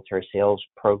Foreign Military Sales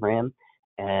Program,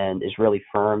 and Israeli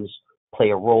firms play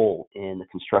a role in the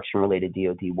construction-related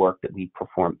DoD work that we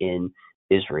perform in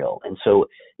Israel. And so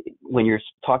when you're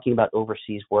talking about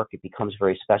overseas work, it becomes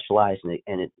very specialized,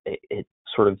 and it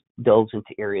sort of delves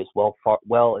into areas well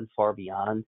and far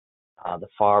beyond the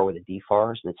FAR or the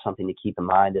DFARS, and it's something to keep in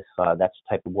mind if that's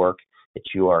the type of work that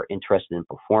you are interested in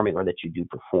performing or that you do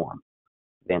perform.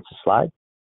 Advance the slide.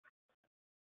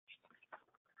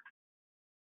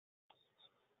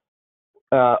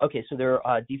 Okay, so there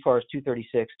are DFARS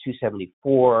 236,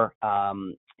 274.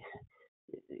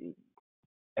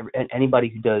 Anybody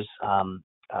who does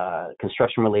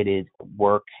construction-related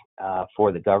work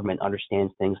for the government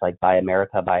understands things like Buy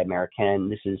America, Buy American.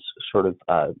 This is sort of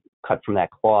cut from that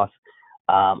cloth.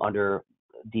 Under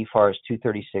DFARS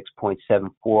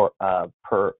 236.74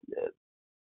 per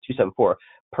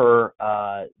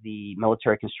the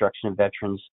Military Construction and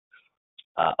Veterans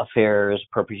Affairs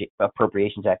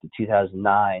Appropriations Act of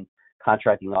 2009,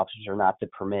 contracting officers are not to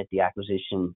permit the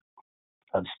acquisition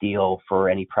of steel for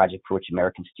any project for which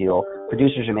American steel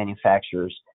producers or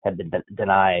manufacturers have been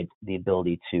denied the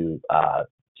ability to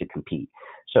compete.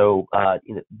 So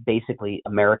basically,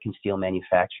 American steel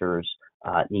manufacturers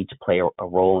need to play a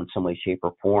role in some way, shape,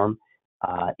 or form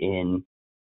in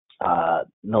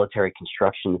military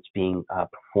construction that's being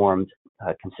performed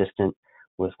consistent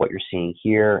with what you're seeing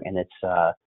here, and it's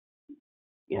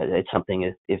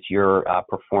something if you're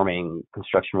performing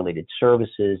construction-related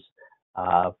services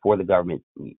for the government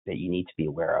that you need to be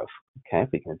aware of. Okay, if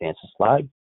we can advance the slide.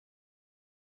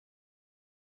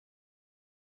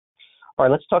 All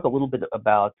right, let's talk a little bit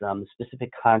about the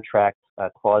specific contract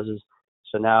clauses.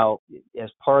 So now, as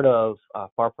part of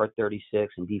FAR Part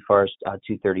 36 and DFARS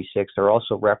 236, there are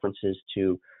also references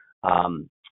to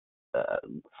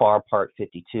FAR Part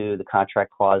 52, the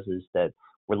contract clauses that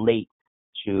relate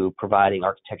to providing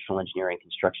architectural, engineering,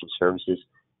 construction services,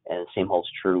 and the same holds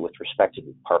true with respect to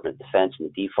the Department of Defense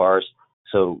and the DFARS.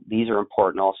 So these are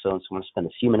important also, and so I'm going to spend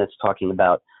a few minutes talking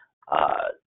about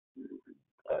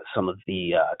some of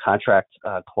the contract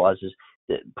clauses.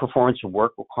 The performance of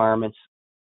work requirements,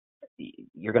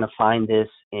 you're going to find this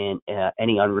in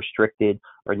any unrestricted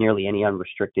or nearly any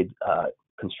unrestricted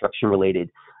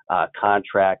construction-related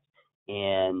contract,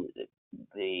 and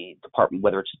the department,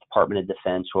 whether it's the Department of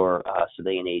Defense or a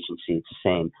civilian agency, it's the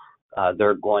same.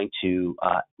 They're going to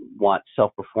want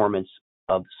self-performance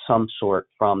of some sort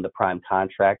from the prime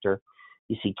contractor.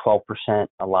 You see 12%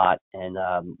 a lot, and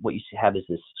what you have is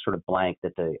this sort of blank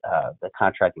that the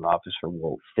contracting officer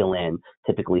will fill in.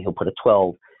 Typically, he'll put a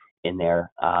 12 in there,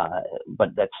 but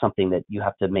that's something that you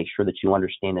have to make sure that you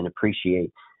understand and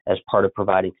appreciate as part of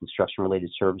providing construction-related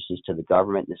services to the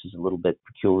government. This is a little bit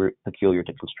peculiar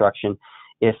to construction.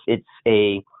 If it's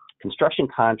a construction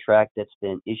contract that's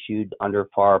been issued under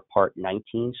FAR Part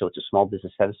 19, so it's a small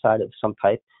business set-aside of some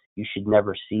type, you should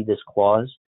never see this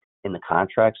clause in the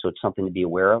contract. So it's something to be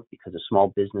aware of, because the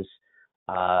Small Business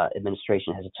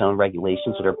Administration has its own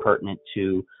regulations that are pertinent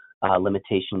to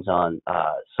limitations on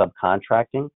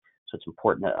subcontracting. So it's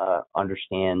important to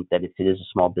understand that if it is a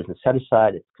small business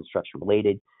set-aside, it's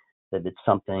construction-related, that it's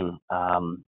something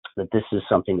that this is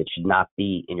something that should not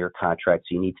be in your contract.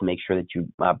 So you need to make sure that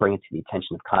you bring it to the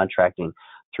attention of contracting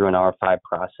through an RFI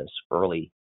process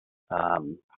early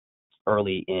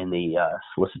in the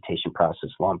solicitation process,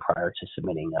 long prior to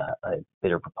submitting a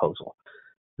bidder proposal.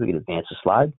 We can advance a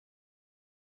slide.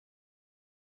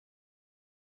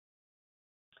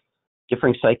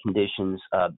 Differing site conditions,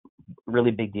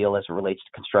 really big deal as it relates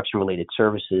to construction-related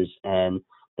services, and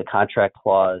the contract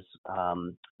clause.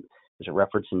 There's a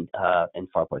reference in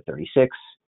FAR Part 36.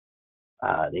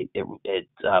 It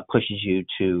pushes you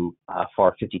to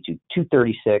FAR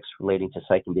 52-236 relating to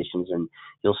site conditions, and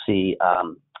you'll see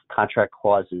contract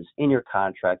clauses in your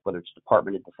contract, whether it's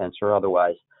Department of Defense or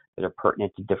otherwise, that are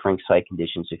pertinent to differing site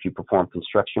conditions. If you perform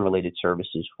construction-related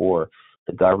services for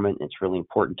the government, it's really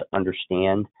important to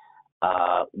understand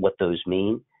what those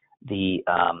mean. The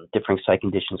differing site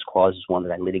conditions clause is one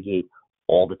that I litigate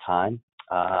all the time.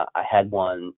 I had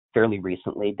one fairly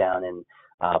recently down in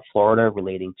Florida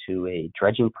relating to a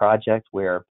dredging project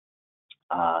where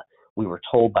we were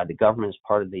told by the government as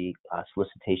part of the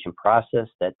solicitation process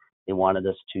that they wanted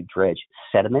us to dredge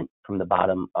sediment from the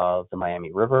bottom of the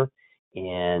Miami River,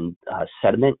 and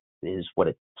sediment is what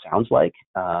it sounds like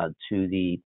to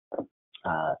the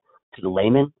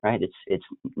layman, right? It's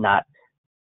not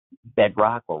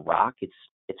bedrock or rock. It's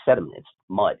sediment. It's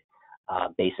mud,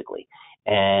 basically.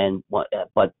 And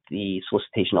but the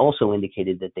solicitation also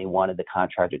indicated that they wanted the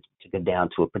contractor to go down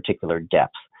to a particular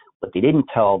depth. What they didn't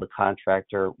tell the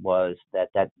contractor was that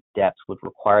depth would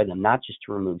require them not just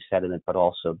to remove sediment, but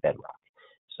also bedrock.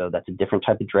 So that's a different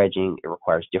type of dredging. It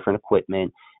requires different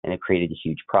equipment, and it created a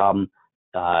huge problem.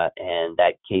 And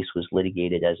that case was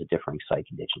litigated as a differing site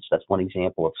condition. So that's one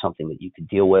example of something that you could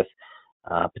deal with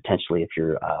potentially if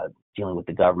you're dealing with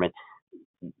the government.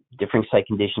 Differing site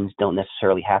conditions don't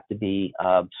necessarily have to be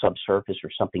subsurface or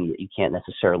something that you can't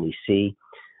necessarily see.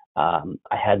 I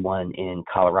had one in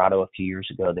Colorado a few years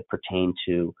ago that pertained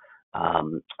to a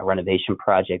renovation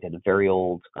project at a very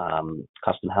old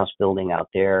custom house building out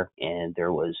there, and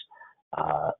there was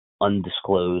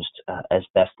undisclosed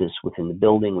asbestos within the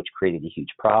building, which created a huge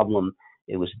problem.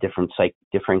 It was a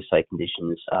differing site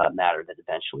conditions matter that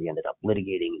eventually ended up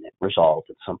litigating, and it resolved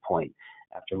at some point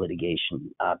after litigation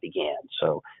began.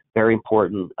 So very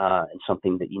important and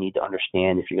something that you need to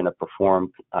understand if you're going to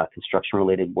perform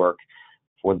construction-related work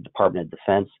for the Department of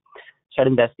Defense. Site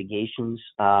investigations.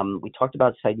 We talked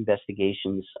about site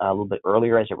investigations a little bit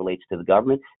earlier as it relates to the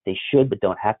government. They should but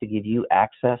don't have to give you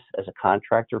access as a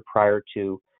contractor prior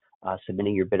to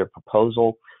submitting your bidder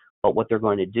proposal. But what they're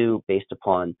going to do based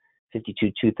upon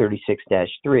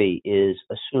 52-236-3 is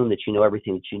assume that you know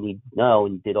everything that you need to know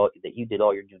and that you did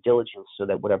all your due diligence, so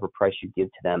that whatever price you give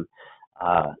to them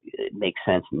it makes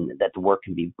sense, and that the work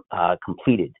can be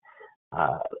completed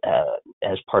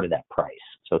as part of that price.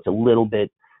 So it's a little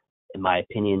bit, in my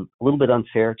opinion, a little bit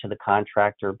unfair to the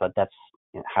contractor, but that's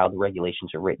how the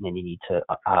regulations are written, and you need to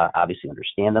obviously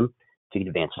understand them. If you could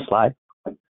advance the slide.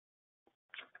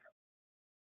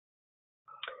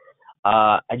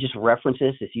 I just reference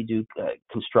this. If you do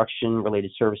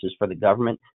construction-related services for the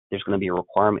government, there's going to be a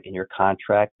requirement in your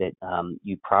contract that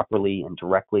you properly and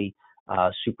directly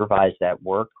supervise that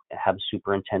work, have a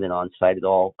superintendent on site at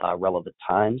all relevant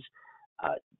times.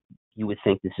 You would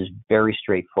think this is very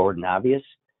straightforward and obvious.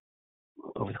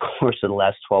 Over the course of the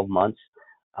last 12 months,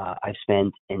 I've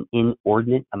spent an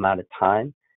inordinate amount of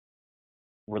time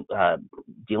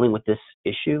dealing with this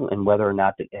issue and whether or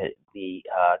not the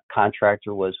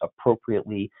contractor was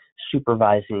appropriately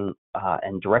supervising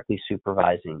and directly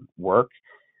supervising work.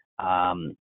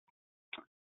 Don't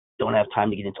have time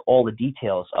to get into all the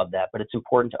details of that, but it's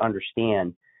important to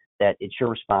understand that it's your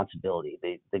responsibility.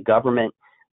 The government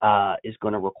is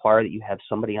going to require that you have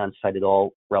somebody on site at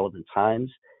all relevant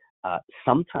times.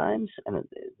 Sometimes, and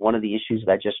one of the issues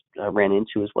that I just ran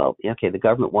into as well, okay, the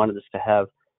government wanted us to have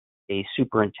a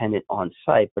superintendent on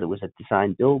site, but it was a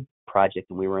design build project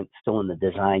and we were still in the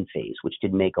design phase, which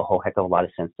didn't make a whole heck of a lot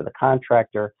of sense to the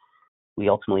contractor. We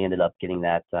ultimately ended up getting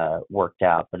that worked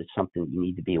out, but it's something you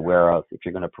need to be aware of if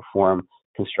you're going to perform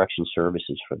construction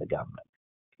services for the government.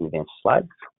 Can you advance the slide?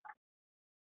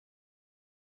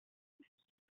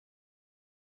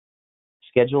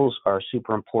 Schedules are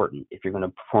super important if you're going to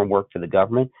perform work for the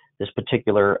government. This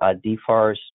particular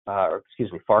DFARS,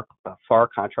 FAR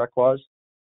contract clause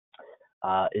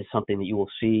is something that you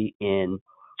will see in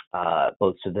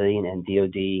both civilian and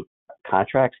DoD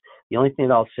contracts. The only thing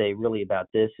that I'll say really about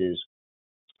this is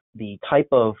the type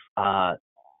of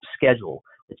schedule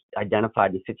that's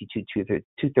identified in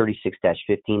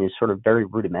 52-236-15 is sort of very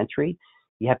rudimentary.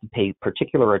 You have to pay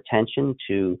particular attention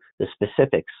to the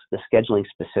specifics, the scheduling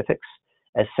specifics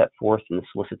as set forth in the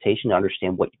solicitation to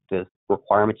understand what the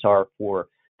requirements are for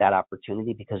that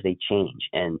opportunity, because they change.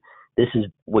 And this is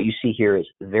what you see here is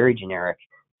very generic.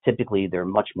 Typically, they're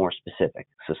much more specific,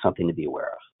 so something to be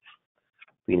aware of.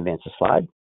 We can advance the slide.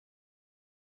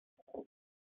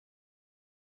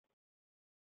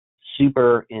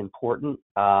 Super important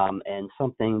and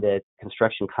something that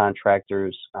construction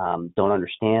contractors don't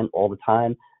understand all the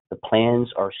time. The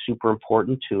plans are super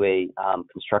important to a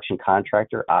construction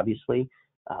contractor, obviously,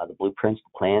 the blueprints, the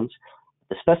plans.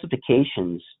 The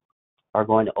specifications are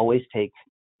going to always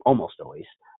almost always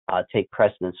take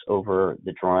precedence over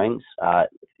the drawings. As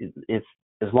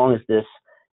long as this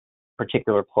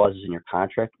particular clause is in your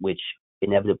contract, which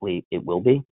inevitably it will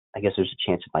be. I guess there's a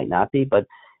chance it might not be, but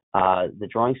the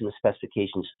drawings and the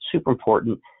specifications, super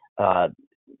important.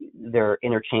 They're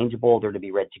interchangeable. They're to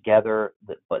be read together,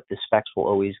 but the specs will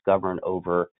always govern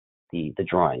over the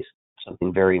drawings.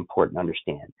 Something very important to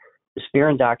understand. The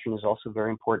Spearman Doctrine is also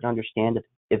very important to understand.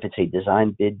 If it's a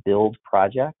design, bid, build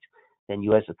project, then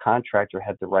you as a contractor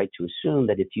have the right to assume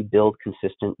that if you build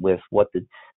consistent with what the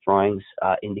drawings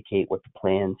indicate, what the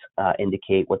plans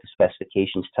indicate, what the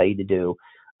specifications tell you to do,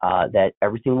 that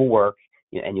everything will work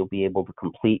and you'll be able to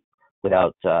complete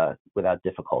without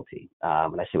difficulty.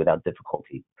 When I say without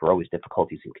difficulty, there are always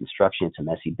difficulties in construction. It's a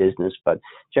messy business, but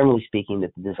generally speaking,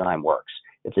 that the design works.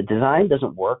 If the design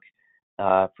doesn't work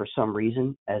for some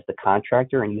reason as the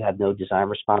contractor and you have no design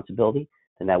responsibility,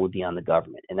 then that would be on the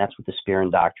government. And that's what the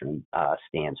Spearman Doctrine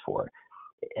stands for.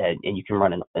 And you can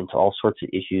run into all sorts of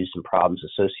issues and problems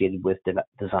associated with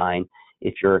design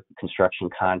if you're a construction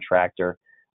contractor.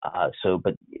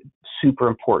 But super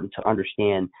important to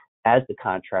understand as the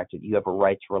contractor, you have a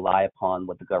right to rely upon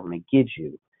what the government gives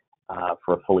you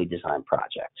for a fully designed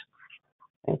project.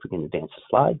 And if we can advance the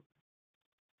slide.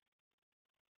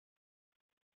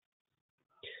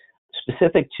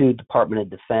 Specific to Department of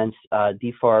Defense,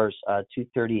 DFARS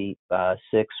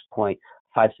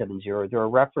 236.570, there are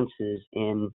references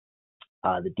in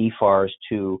the DFARS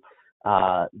to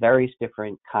various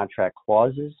different contract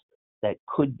clauses that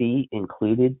could be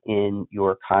included in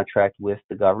your contract with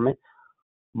the government.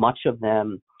 Much of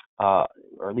them, or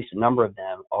at least a number of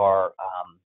them, are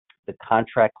the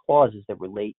contract clauses that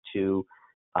relate to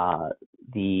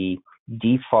the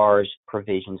DFARS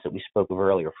provisions that we spoke of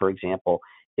earlier. For example,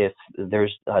 if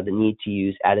there's the need to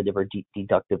use additive or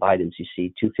deductive items, you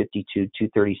see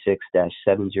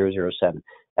 252-236-7007.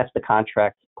 That's the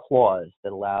contract clause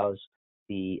that allows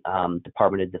the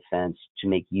Department of Defense to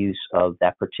make use of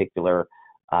that particular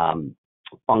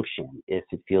function if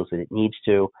it feels that it needs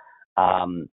to.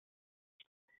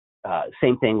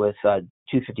 Same thing with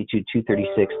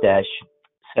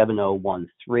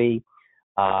 252-236-7013.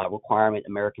 Requirement,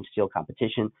 American Steel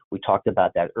Competition. We talked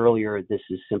about that earlier. This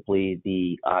is simply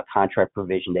the contract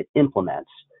provision that implements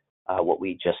what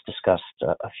we just discussed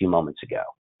a few moments ago.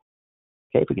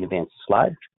 Okay, if we can advance the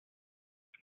slide.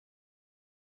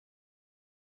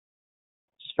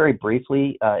 Just very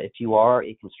briefly, if you are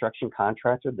a construction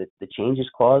contractor, the changes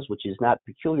clause, which is not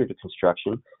peculiar to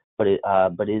construction, but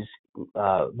is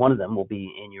one of them will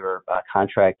be in your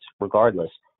contract regardless.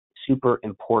 Super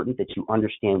important that you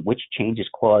understand which changes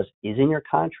clause is in your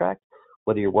contract,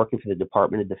 whether you're working for the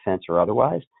Department of Defense or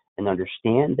otherwise, and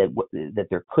understand that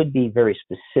there could be very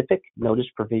specific notice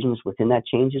provisions within that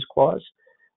changes clause.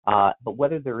 But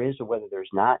whether there is or whether there's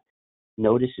not,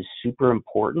 notice is super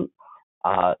important.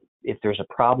 If there's a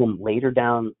problem later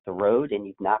down the road and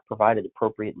you've not provided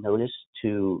appropriate notice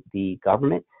to the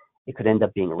government, it could end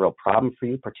up being a real problem for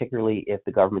you, particularly if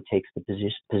the government takes the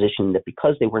position that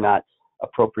because they were not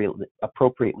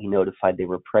appropriately notified, they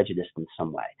were prejudiced in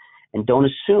some way. And don't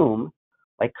assume,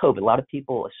 like COVID, a lot of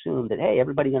people assume that, hey,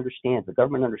 everybody understands, the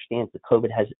government understands that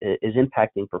COVID is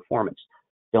impacting performance.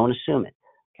 Don't assume it.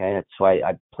 Okay, that's why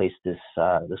I placed this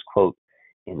this quote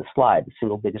in the slide. The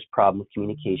single biggest problem with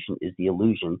communication is the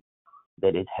illusion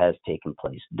that it has taken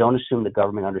place. Don't assume the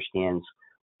government understands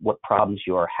what problems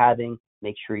you are having.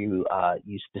 Make sure you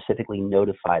you specifically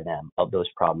notify them of those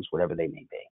problems, whatever they may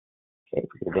be. Okay, if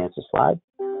we can advance the slide.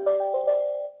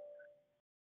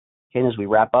 Okay, and as we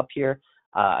wrap up here,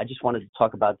 I just wanted to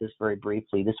talk about this very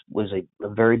briefly. This was a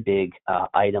very big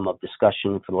item of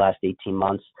discussion for the last 18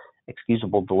 months,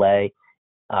 excusable delay.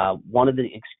 One of the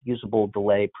excusable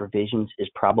delay provisions is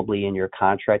probably in your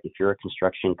contract if you're a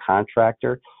construction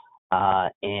contractor,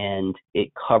 and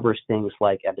it covers things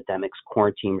like epidemics,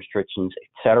 quarantine restrictions,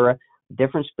 etc. The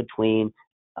difference between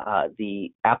the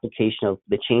application of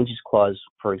the changes clause,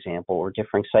 for example, or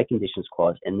differing site conditions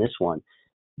clause, and this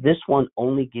one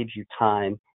only gives you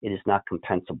time. It is not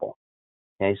compensable.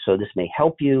 Okay, so this may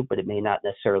help you, but it may not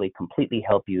necessarily completely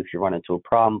help you if you run into a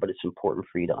problem, but it's important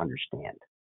for you to understand.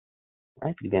 All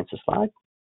right, if you advance the slide.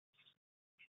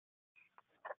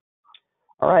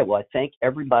 All right, well, I thank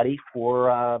everybody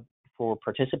for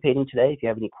participating today. If you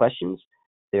have any questions,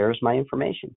 there's my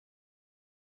information.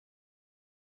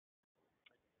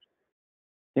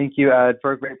 Thank you, Ed,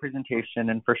 for a great presentation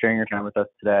and for sharing your time with us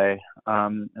today.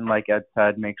 And like Ed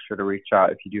said, make sure to reach out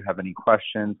if you do have any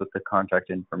questions with the contact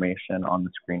information on the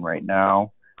screen right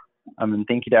now. And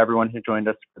thank you to everyone who joined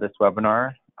us for this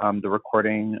webinar. The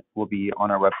recording will be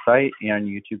on our website and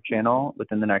YouTube channel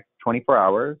within the next 24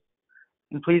 hours.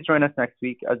 And please join us next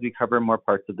week as we cover more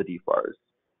parts of the DFARS.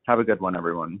 Have a good one,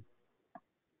 everyone.